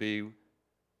going to be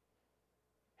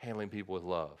handling people with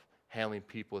love, handling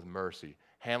people with mercy,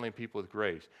 handling people with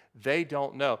grace. They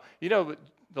don't know. You know,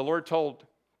 the Lord told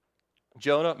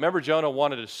Remember Jonah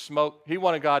wanted to smoke, he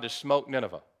wanted God to smoke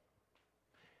Nineveh.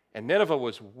 And Nineveh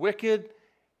was wicked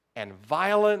and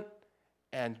violent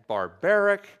and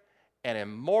barbaric and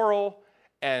immoral.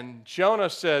 And Jonah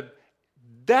said,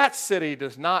 that city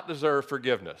does not deserve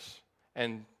forgiveness.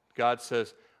 And God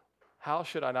says, how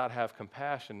should I not have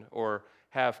compassion or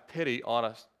have pity on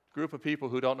a group of people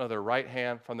who don't know their right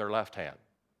hand from their left hand?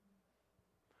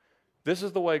 This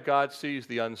is the way God sees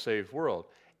the unsaved world,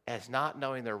 as not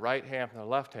knowing their right hand from their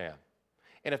left hand.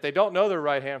 And if they don't know their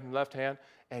right hand from left hand,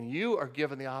 and you are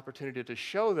given the opportunity to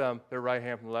show them their right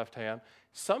hand from the left hand,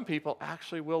 some people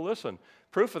actually will listen.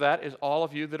 Proof of that is all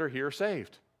of you that are here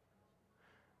saved.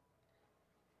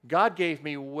 God gave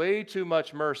me way too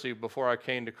much mercy before I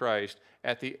came to Christ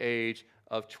at the age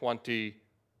of 26.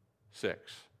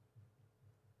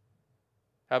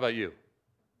 How about you?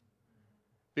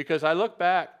 Because I look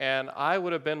back and I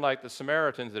would have been like the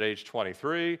Samaritans at age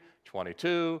 23,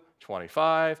 22,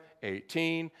 25,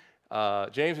 18.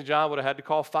 James and John would have had to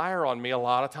call fire on me a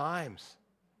lot of times.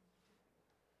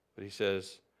 But he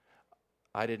says,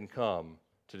 I didn't come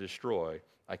to destroy,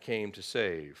 I came to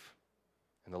save.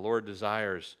 And the Lord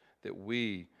desires that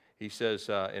he says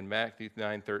in Matthew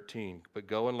 9:13, but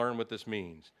go and learn what this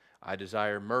means. I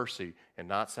desire mercy and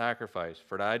not sacrifice,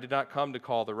 for I did not come to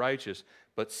call the righteous,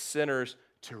 but sinners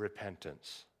to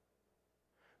repentance.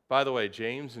 By the way,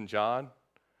 James and John,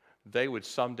 they would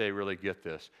someday really get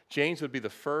this. James would be the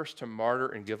first to martyr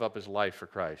and give up his life for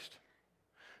Christ.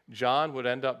 John would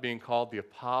end up being called the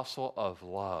apostle of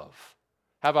love.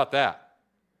 How about that?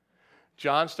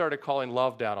 John started calling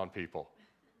love down on people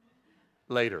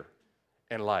later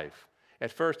in life.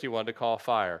 At first, he wanted to call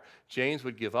fire. James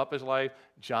would give up his life.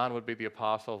 John would be the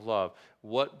apostle of love.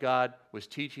 What God was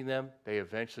teaching them, they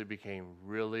eventually became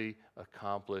really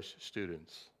accomplished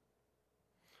students.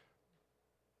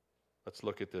 Let's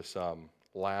look at this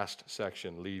last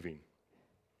section, leaving,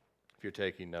 if you're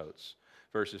taking notes.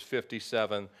 Verses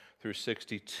 57 through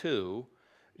 62,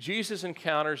 Jesus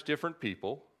encounters different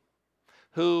people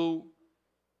who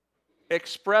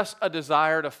express a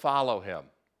desire to follow him.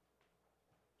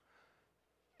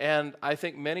 And I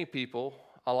think many people,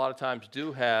 a lot of times,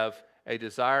 do have a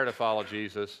desire to follow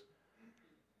Jesus,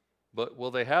 but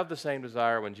will they have the same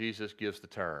desire when Jesus gives the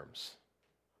terms?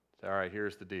 Say, all right,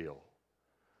 here's the deal.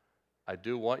 I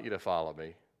do want you to follow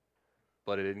me,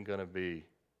 but it isn't going to be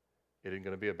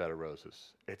a bed of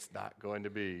roses. It's not going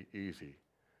to be easy.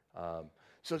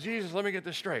 So Jesus, let me get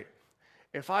this straight.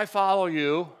 If I follow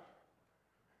you,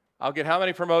 I'll get how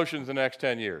many promotions in the next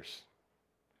 10 years?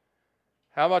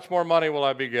 How much more money will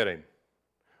I be getting?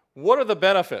 What are the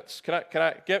benefits?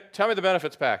 Tell me the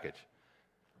benefits package.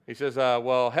 He says,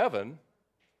 well, heaven.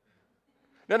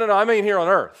 No, I mean here on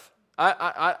earth.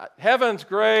 Heaven's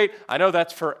great. I know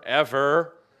that's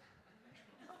forever.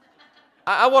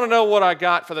 I want to know what I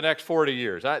got for the next 40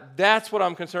 years. That's what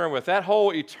I'm concerned with. That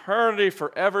whole eternity,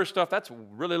 forever stuff, that's a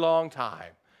really long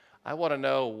time. I want to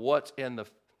know what's in the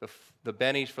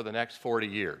bennies for the next 40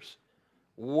 years.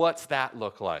 What's that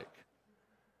look like?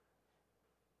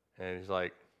 And he's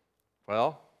like,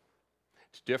 well,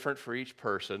 it's different for each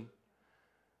person,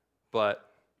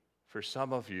 but for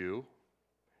some of you,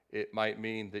 it might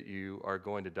mean that you are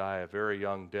going to die a very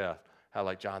young death, how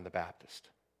like John the Baptist,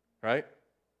 right?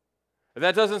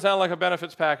 That doesn't sound like a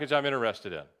benefits package I'm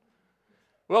interested in.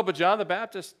 Well, but John the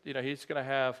Baptist, he's going to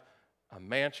have a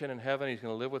mansion in heaven. He's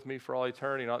going to live with me for all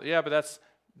eternity. Yeah, but that's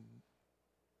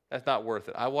not worth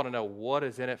it. I want to know what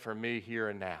is in it for me here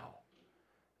and now.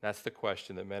 That's the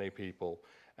question that many people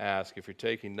ask. If you're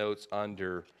taking notes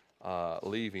under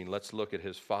leaving, let's look at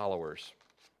his followers.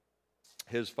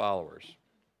 His followers,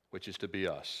 which is to be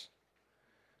us.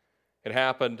 It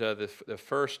happened, the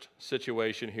first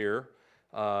situation here,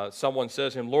 someone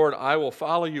says to him, Lord, I will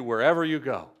follow you wherever you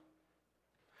go.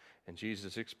 And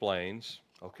Jesus explains,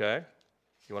 okay,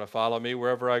 you want to follow me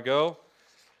wherever I go?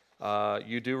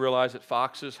 You do realize that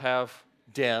foxes have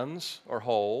dens or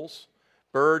holes.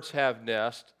 Birds have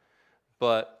nests,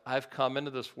 but I've come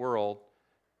into this world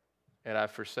and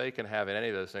I've forsaken having any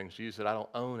of those things. Jesus said, I don't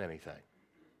own anything.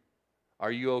 Are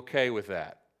you okay with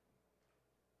that?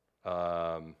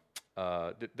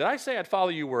 Did I say I'd follow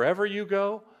you wherever you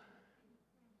go?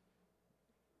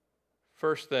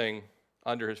 First thing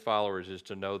under his followers is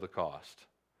to know the cost.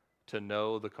 To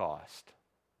know the cost.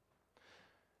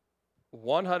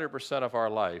 100% of our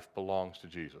life belongs to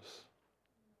Jesus.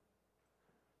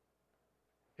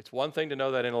 It's one thing to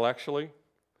know that intellectually.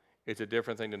 It's a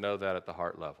different thing to know that at the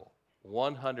heart level.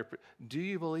 100%. Do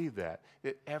you believe that?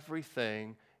 That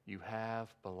everything you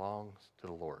have belongs to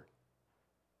the Lord?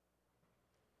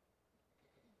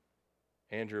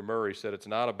 Andrew Murray said it's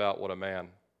not about what a man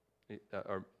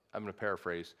or I'm going to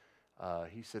paraphrase.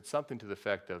 He said something to the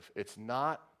effect of, it's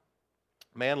not,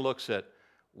 man looks at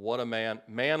what a man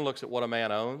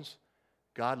owns.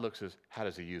 God looks at how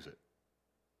does he use it.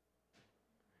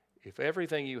 If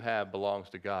everything you have belongs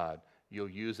to God, you'll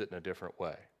use it in a different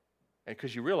way. And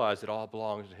because you realize it all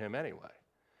belongs to him anyway.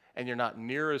 And you're not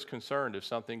near as concerned if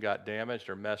something got damaged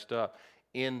or messed up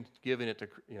in giving it to,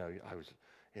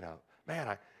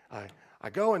 I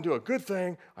go and do a good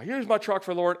thing, I use my truck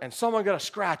for the Lord, and someone got a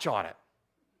scratch on it.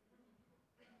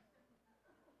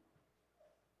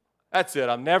 That's it.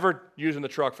 I'm never using the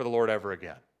truck for the Lord ever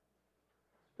again.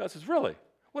 God says, really?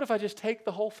 What if I just take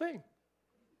the whole thing?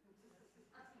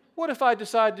 What if I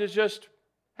decide to just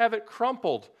have it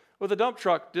crumpled with a dump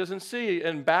truck doesn't see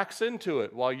and backs into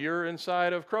it while you're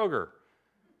inside of Kroger?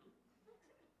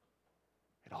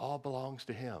 It all belongs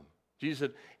to him.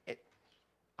 Jesus said,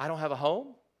 I don't have a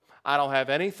home. I don't have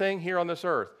anything here on this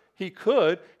earth. He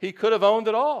could have owned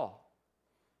it all.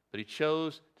 But he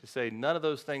chose to say none of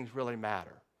those things really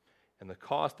matter. And the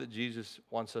cost that Jesus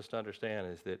wants us to understand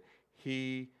is that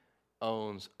he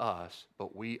owns us,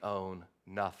 but we own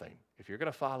nothing. If you're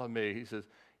going to follow me, he says,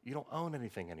 you don't own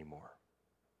anything anymore.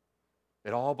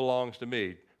 It all belongs to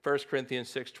me. 1 Corinthians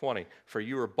 6:20, for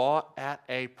you were bought at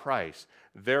a price.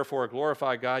 Therefore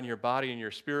glorify God in your body and your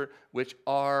spirit, which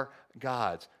are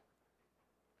God's.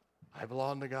 I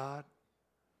belong to God.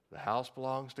 The house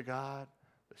belongs to God.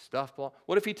 The stuff belongs.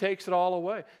 What if he takes it all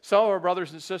away? Some of our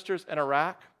brothers and sisters in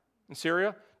Iraq and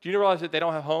Syria, do you realize that they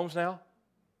don't have homes now?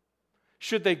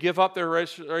 Should they give up their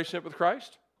relationship with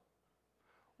Christ?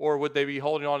 Or would they be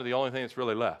holding on to the only thing that's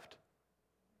really left?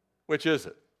 Which is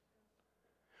it?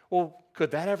 Well,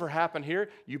 could that ever happen here?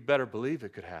 You better believe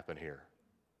it could happen here.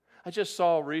 I just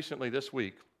saw recently this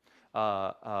week,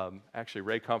 actually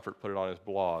Ray Comfort put it on his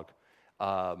blog,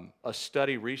 a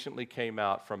study recently came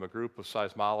out from a group of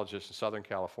seismologists in Southern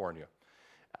California.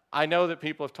 I know that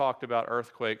people have talked about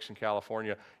earthquakes in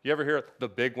California. You ever hear the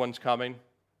big one's coming?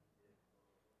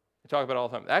 They talk about it all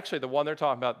the time. Actually, the one they're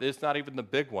talking about is not even the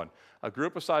big one. A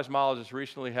group of seismologists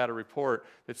recently had a report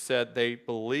that said they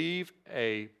believe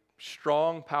a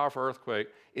strong, powerful earthquake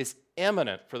is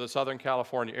imminent for the Southern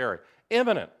California area.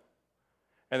 Imminent.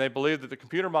 And they believe that the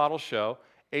computer models show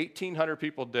 1,800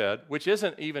 people dead, which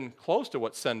isn't even close to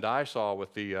what Sendai saw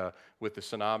with the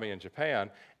tsunami in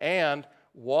Japan, and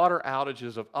water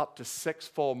outages of up to 6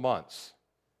 full months.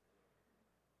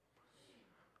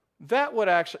 That would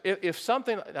actually, if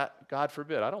something, God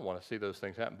forbid, I don't want to see those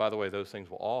things happen. By the way, those things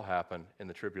will all happen in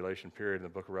the tribulation period in the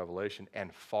book of Revelation,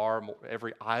 and far more,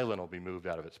 every island will be moved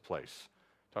out of its place.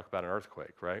 Talk about an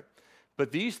earthquake, right?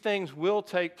 But these things will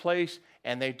take place,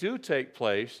 and they do take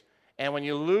place, and when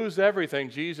you lose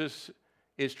everything, Jesus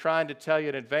is trying to tell you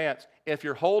in advance, if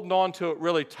you're holding on to it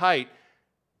really tight,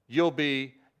 you'll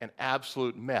be an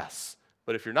absolute mess.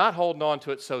 But if you're not holding on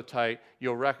to it so tight,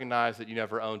 you'll recognize that you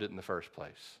never owned it in the first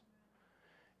place.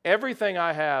 Everything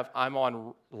I have, I'm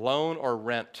on loan or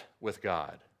rent with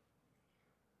God,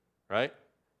 right?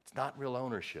 It's not real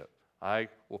ownership. I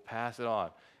will pass it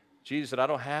on. Jesus said, I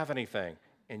don't have anything,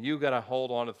 and you got to hold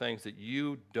on to things that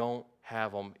you don't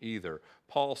have them either.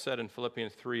 Paul said in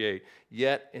Philippians 3:8,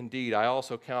 yet indeed I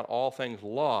also count all things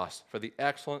lost for the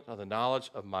excellence of the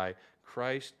knowledge of my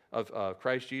Christ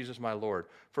Jesus my Lord,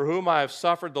 for whom I have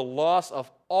suffered the loss of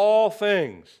all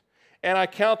things, and I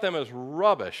count them as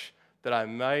rubbish, that I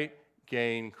might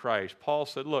gain Christ. Paul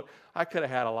said, look, I could have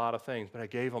had a lot of things, but I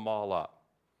gave them all up.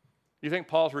 You think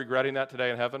Paul's regretting that today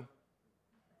in heaven?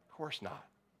 Of course not.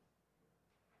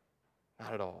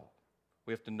 Not at all.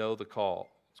 We have to know the cost.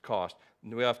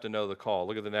 We have to know the call.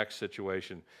 Look at the next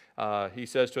situation. He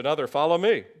says to another, follow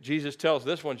me. Jesus tells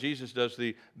this one, Jesus does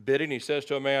the bidding. He says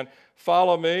to a man,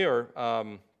 follow me, or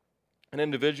an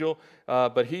individual.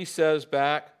 But he says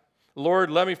back,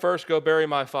 Lord, let me first go bury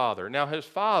my father. Now his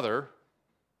father,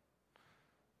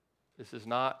 this is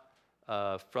not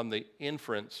from the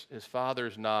inference, his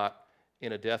father's not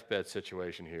in a deathbed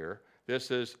situation here. This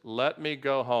is, let me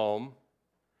go home,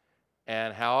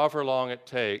 and however long it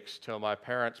takes till my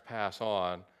parents pass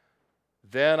on,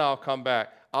 then I'll come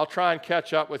back. I'll try and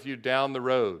catch up with you down the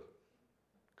road.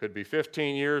 Could be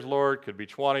 15 years, Lord, could be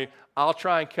 20. I'll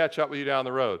try and catch up with you down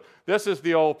the road. This is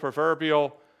the old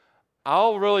proverbial,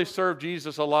 I'll really serve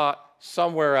Jesus a lot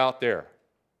somewhere out there,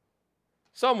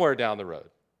 somewhere down the road.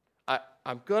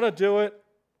 I'm going to do it.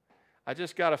 I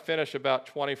just got to finish about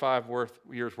 25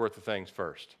 years worth of things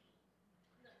first.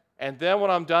 And then when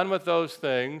I'm done with those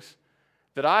things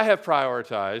that I have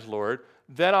prioritized, Lord,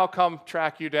 then I'll come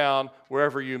track you down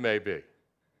wherever you may be.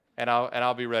 And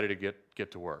I'll be ready to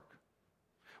get to work.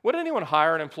 Would anyone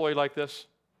hire an employee like this?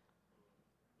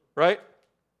 Right?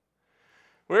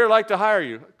 We'd like to hire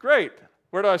you. Great.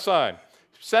 Where do I sign?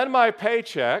 Send my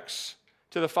paychecks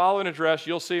to the following address.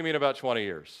 You'll see me in about 20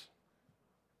 years.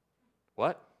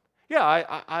 What?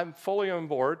 Yeah, I'm fully on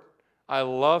board. I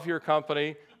love your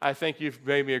company. I think you've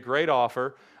made me a great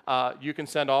offer. You can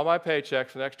send all my paychecks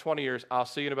for the next 20 years. I'll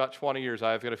see you in about 20 years.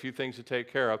 I've got a few things to take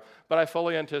care of. But I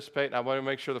fully anticipate, and I want to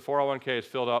make sure the 401k is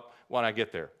filled up when I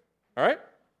get there. All right?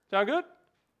 Sound good?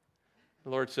 The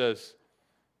Lord says,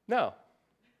 no.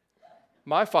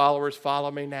 My followers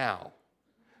follow me now.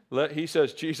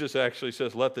 Jesus actually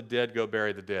says, let the dead go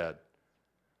bury the dead.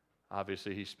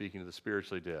 Obviously, he's speaking to the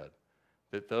spiritually dead.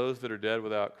 That those that are dead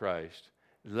without Christ,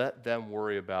 let them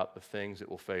worry about the things that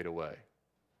will fade away.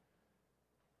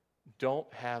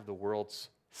 Don't have the world's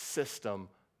system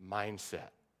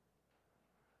mindset.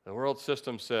 The world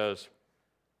system says,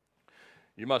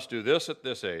 you must do this at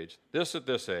this age, this at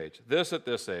this age, this at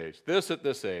this age, this at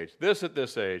this age, this at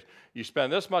this age. You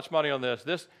spend this much money on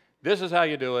this is how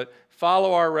you do it.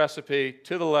 Follow our recipe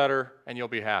to the letter, and you'll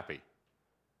be happy.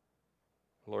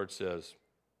 The Lord says,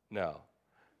 no.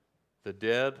 The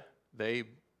dead, they're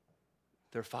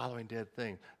following dead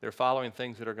things. They're following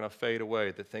things that are going to fade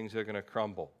away, the things that are going to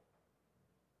crumble.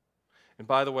 And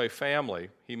by the way, family,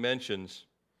 he mentions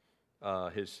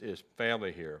his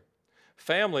family here.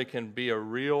 Family can be a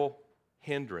real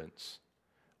hindrance,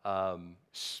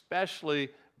 especially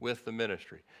with the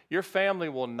ministry. Your family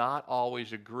will not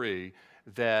always agree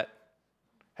that,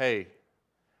 hey,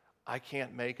 I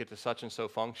can't make it to such and so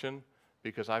function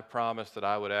because I promised that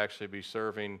I would actually be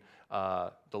serving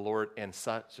the Lord in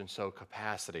such and so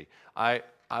capacity. I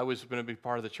was going to be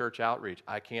part of the church outreach.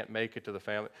 I can't make it to the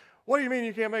family. What do you mean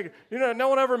you can't make it? You know, no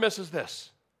one ever misses this.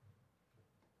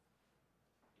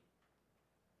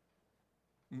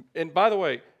 And by the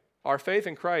way, our faith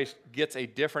in Christ gets a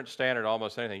different standard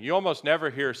almost anything. You almost never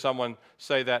hear someone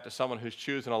say that to someone who's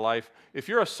choosing a life. If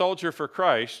you're a soldier for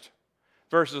Christ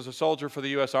versus a soldier for the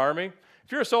U.S. Army,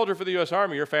 if you're a soldier for the U.S.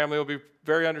 Army, your family will be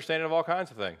very understanding of all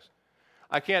kinds of things.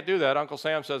 I can't do that. Uncle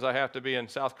Sam says I have to be in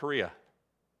South Korea.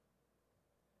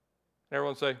 And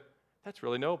everyone say, that's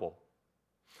really noble.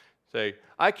 Say,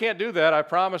 I can't do that. I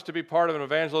promised to be part of an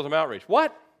evangelism outreach.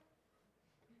 What?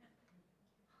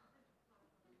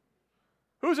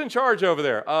 Who's in charge over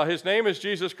there? His name is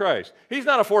Jesus Christ. He's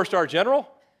not a 4-star general.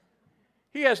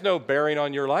 He has no bearing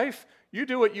on your life. You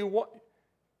do what you want.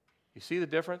 You see the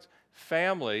difference?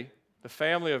 Family, the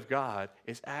family of God,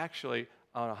 is actually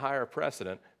on a higher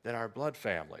precedent than our blood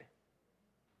family.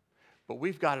 But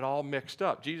we've got it all mixed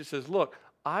up. Jesus says, look,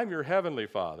 I'm your heavenly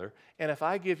Father, and if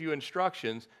I give you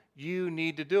instructions, you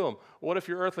need to do them. What if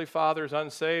your earthly father is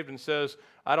unsaved and says,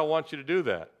 I don't want you to do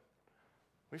that?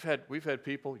 We've had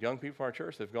people, young people from our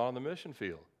church, that have gone on the mission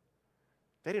field.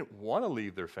 They didn't want to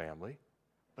leave their family,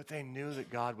 but they knew that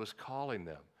God was calling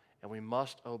them, and we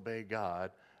must obey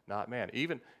God, not man.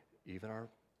 Even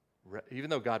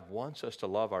though God wants us to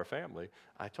love our family,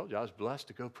 I told you I was blessed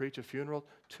to go preach a funeral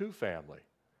to family.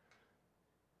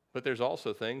 But there's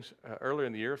also things, earlier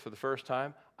in the year, for the first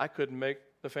time, I couldn't make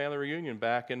the family reunion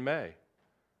back in May.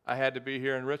 I had to be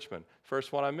here in Richmond.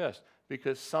 First one I missed,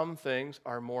 because some things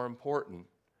are more important.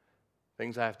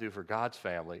 Things I have to do for God's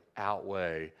family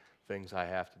outweigh things I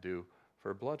have to do for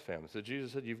a blood family. So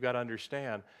Jesus said, you've got to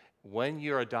understand, when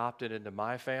you're adopted into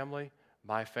my family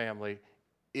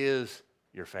is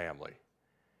your family.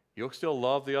 You'll still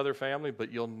love the other family,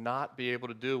 but you'll not be able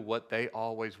to do what they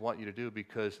always want you to do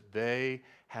because they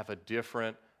have a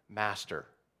different master,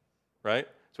 right?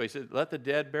 So he said, let the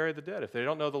dead bury the dead. If they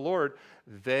don't know the Lord,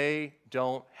 they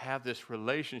don't have this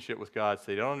relationship with God, so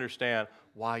they don't understand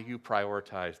why you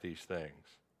prioritize these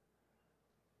things.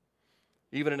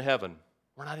 Even in heaven,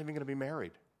 we're not even going to be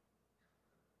married.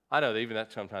 I know that even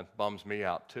that sometimes bums me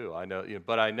out too. I know,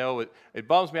 but I know it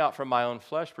bums me out from my own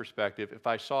flesh perspective. If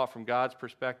I saw it from God's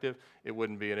perspective, it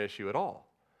wouldn't be an issue at all.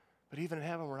 But even in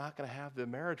heaven, we're not going to have the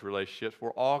marriage relationships.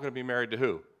 We're all going to be married to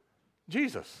who?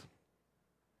 Jesus.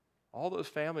 All those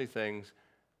family things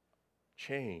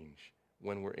change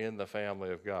when we're in the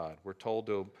family of God. We're told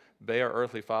to obey our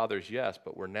earthly fathers, yes,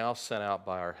 but we're now sent out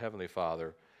by our heavenly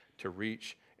Father to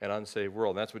reach an unsaved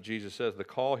world. And that's what Jesus says. The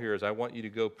call here is, I want you to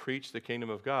go preach the kingdom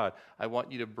of God. I want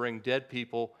you to bring dead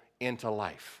people into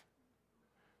life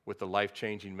with the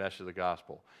life-changing message of the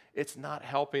gospel. It's not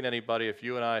helping anybody if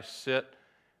you and I sit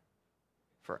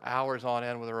for hours on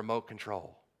end with a remote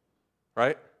control,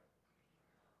 right?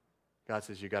 God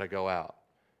says you got to go out.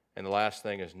 And the last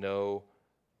thing is know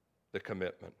the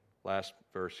commitment. Last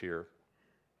verse here.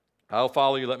 I'll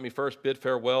follow you. Let me first bid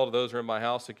farewell to those who are in my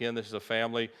house. Again, this is a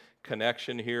family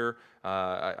connection here.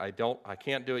 I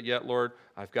can't do it yet, Lord.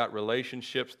 I've got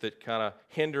relationships that kind of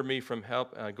hinder me from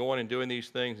going and doing these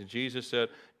things. And Jesus said,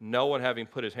 no one having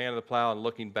put his hand on the plow and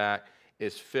looking back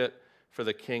is fit for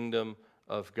the kingdom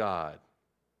of God.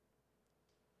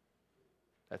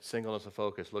 That singleness of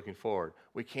focus, looking forward.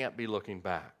 We can't be looking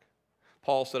back.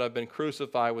 Paul said, I've been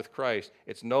crucified with Christ.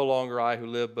 It's no longer I who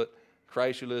live, but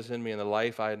Christ who lives in me. In the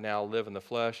life I now live in the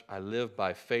flesh, I live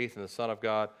by faith in the Son of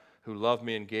God who loved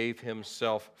me and gave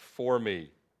himself for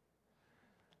me.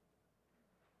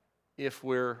 If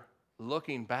we're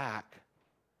looking back,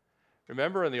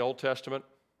 remember in the Old Testament,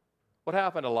 what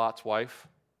happened to Lot's wife?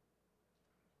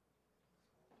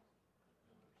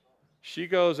 They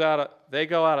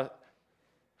go out of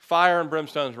fire and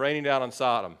brimstones raining down on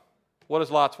Sodom. What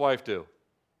does Lot's wife do?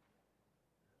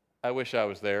 I wish I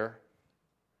was there.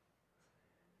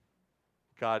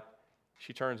 God,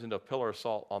 she turns into a pillar of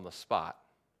salt on the spot.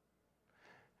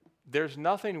 There's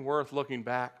nothing worth looking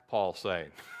back, Paul's saying.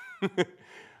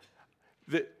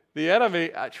 The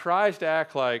enemy tries to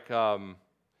act like, I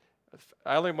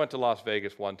only went to Las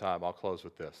Vegas one time. I'll close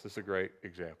with this. This is a great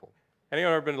example.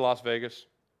 Anyone ever been to Las Vegas?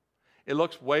 It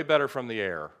looks way better from the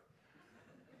air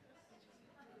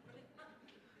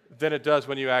than it does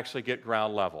when you actually get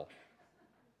ground level.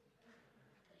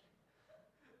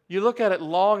 You look at it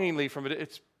longingly from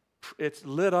it. It's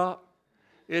lit up.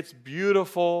 It's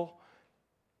beautiful.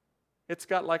 It's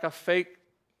got like a fake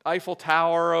Eiffel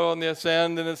Tower on this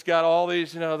end, and it's got all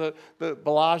these, the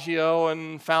Bellagio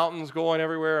and fountains going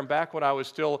everywhere. And back when I was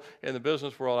still in the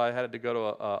business world, I had to go to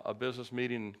a business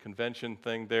meeting convention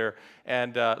thing there,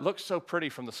 and it looked so pretty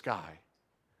from the sky.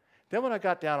 Then when I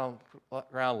got down on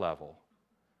ground level,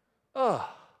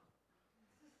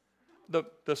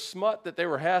 the smut that they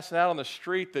were passing out on the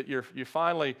street that you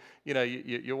finally,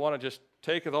 you want to just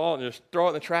take it all and just throw it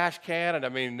in the trash can. And I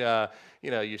mean,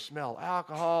 you smell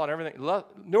alcohol and everything.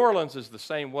 New Orleans is the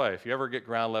same way. If you ever get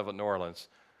ground level at New Orleans,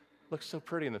 it looks so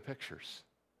pretty in the pictures.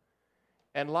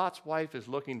 And Lot's wife is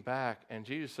looking back, and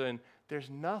Jesus saying, there's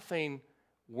nothing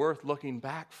worth looking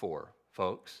back for,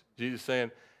 folks. Jesus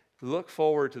saying, look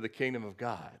forward to the kingdom of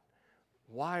God.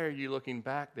 Why are you looking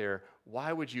back there?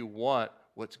 Why would you want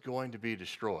what's going to be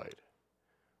destroyed?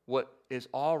 What is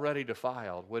already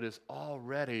defiled, what is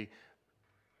already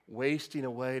wasting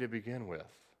away to begin with.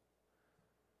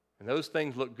 And those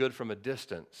things look good from a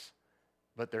distance,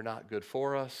 but they're not good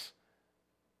for us,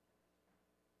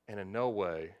 and in no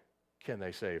way can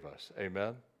they save us.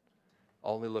 Amen?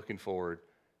 Only looking forward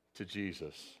to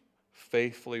Jesus,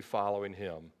 faithfully following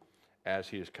him as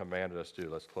he has commanded us to.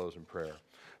 Let's close in prayer.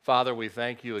 Father, we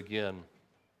thank you again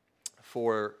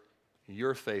for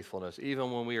your faithfulness.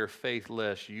 Even when we are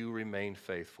faithless, you remain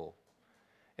faithful.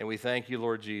 And we thank you,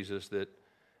 Lord Jesus, that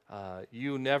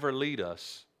you never lead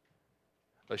us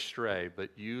astray, but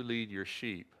you lead your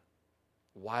sheep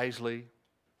wisely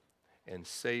and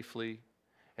safely.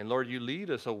 And Lord, you lead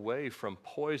us away from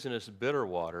poisonous bitter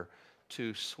water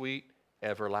to sweet,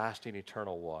 everlasting,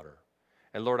 eternal water.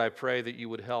 And Lord, I pray that you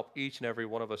would help each and every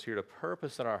one of us here to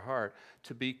purpose in our heart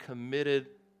to be committed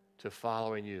to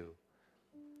following you.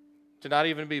 To not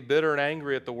even be bitter and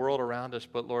angry at the world around us,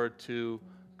 but Lord, to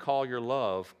call your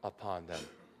love upon them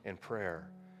in prayer.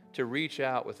 To reach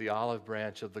out with the olive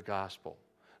branch of the gospel.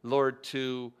 Lord,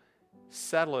 to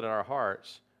settle it in our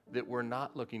hearts that we're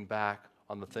not looking back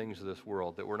on the things of this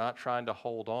world, that we're not trying to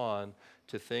hold on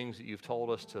to things that you've told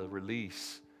us to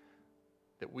release,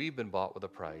 that we've been bought with a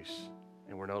price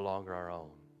and we're no longer our own.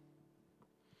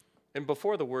 And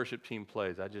before the worship team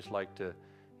plays, I'd just like to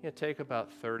take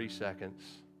about 30 seconds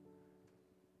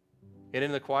and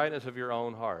in the quietness of your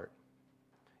own heart,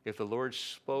 if the Lord's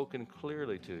spoken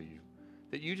clearly to you,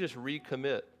 that you just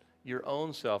recommit your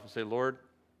own self and say, Lord,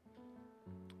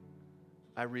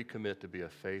 I recommit to be a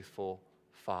faithful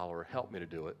follower. Help me to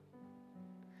do it.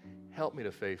 Help me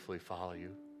to faithfully follow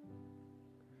you.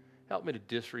 Help me to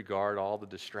disregard all the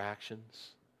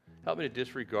distractions. Help me to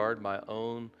disregard my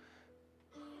own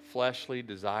fleshly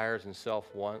desires and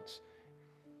self-wants.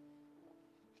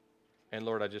 And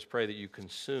Lord, I just pray that you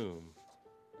consume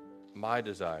my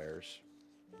desires.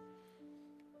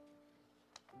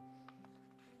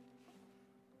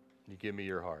 You give me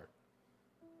your heart.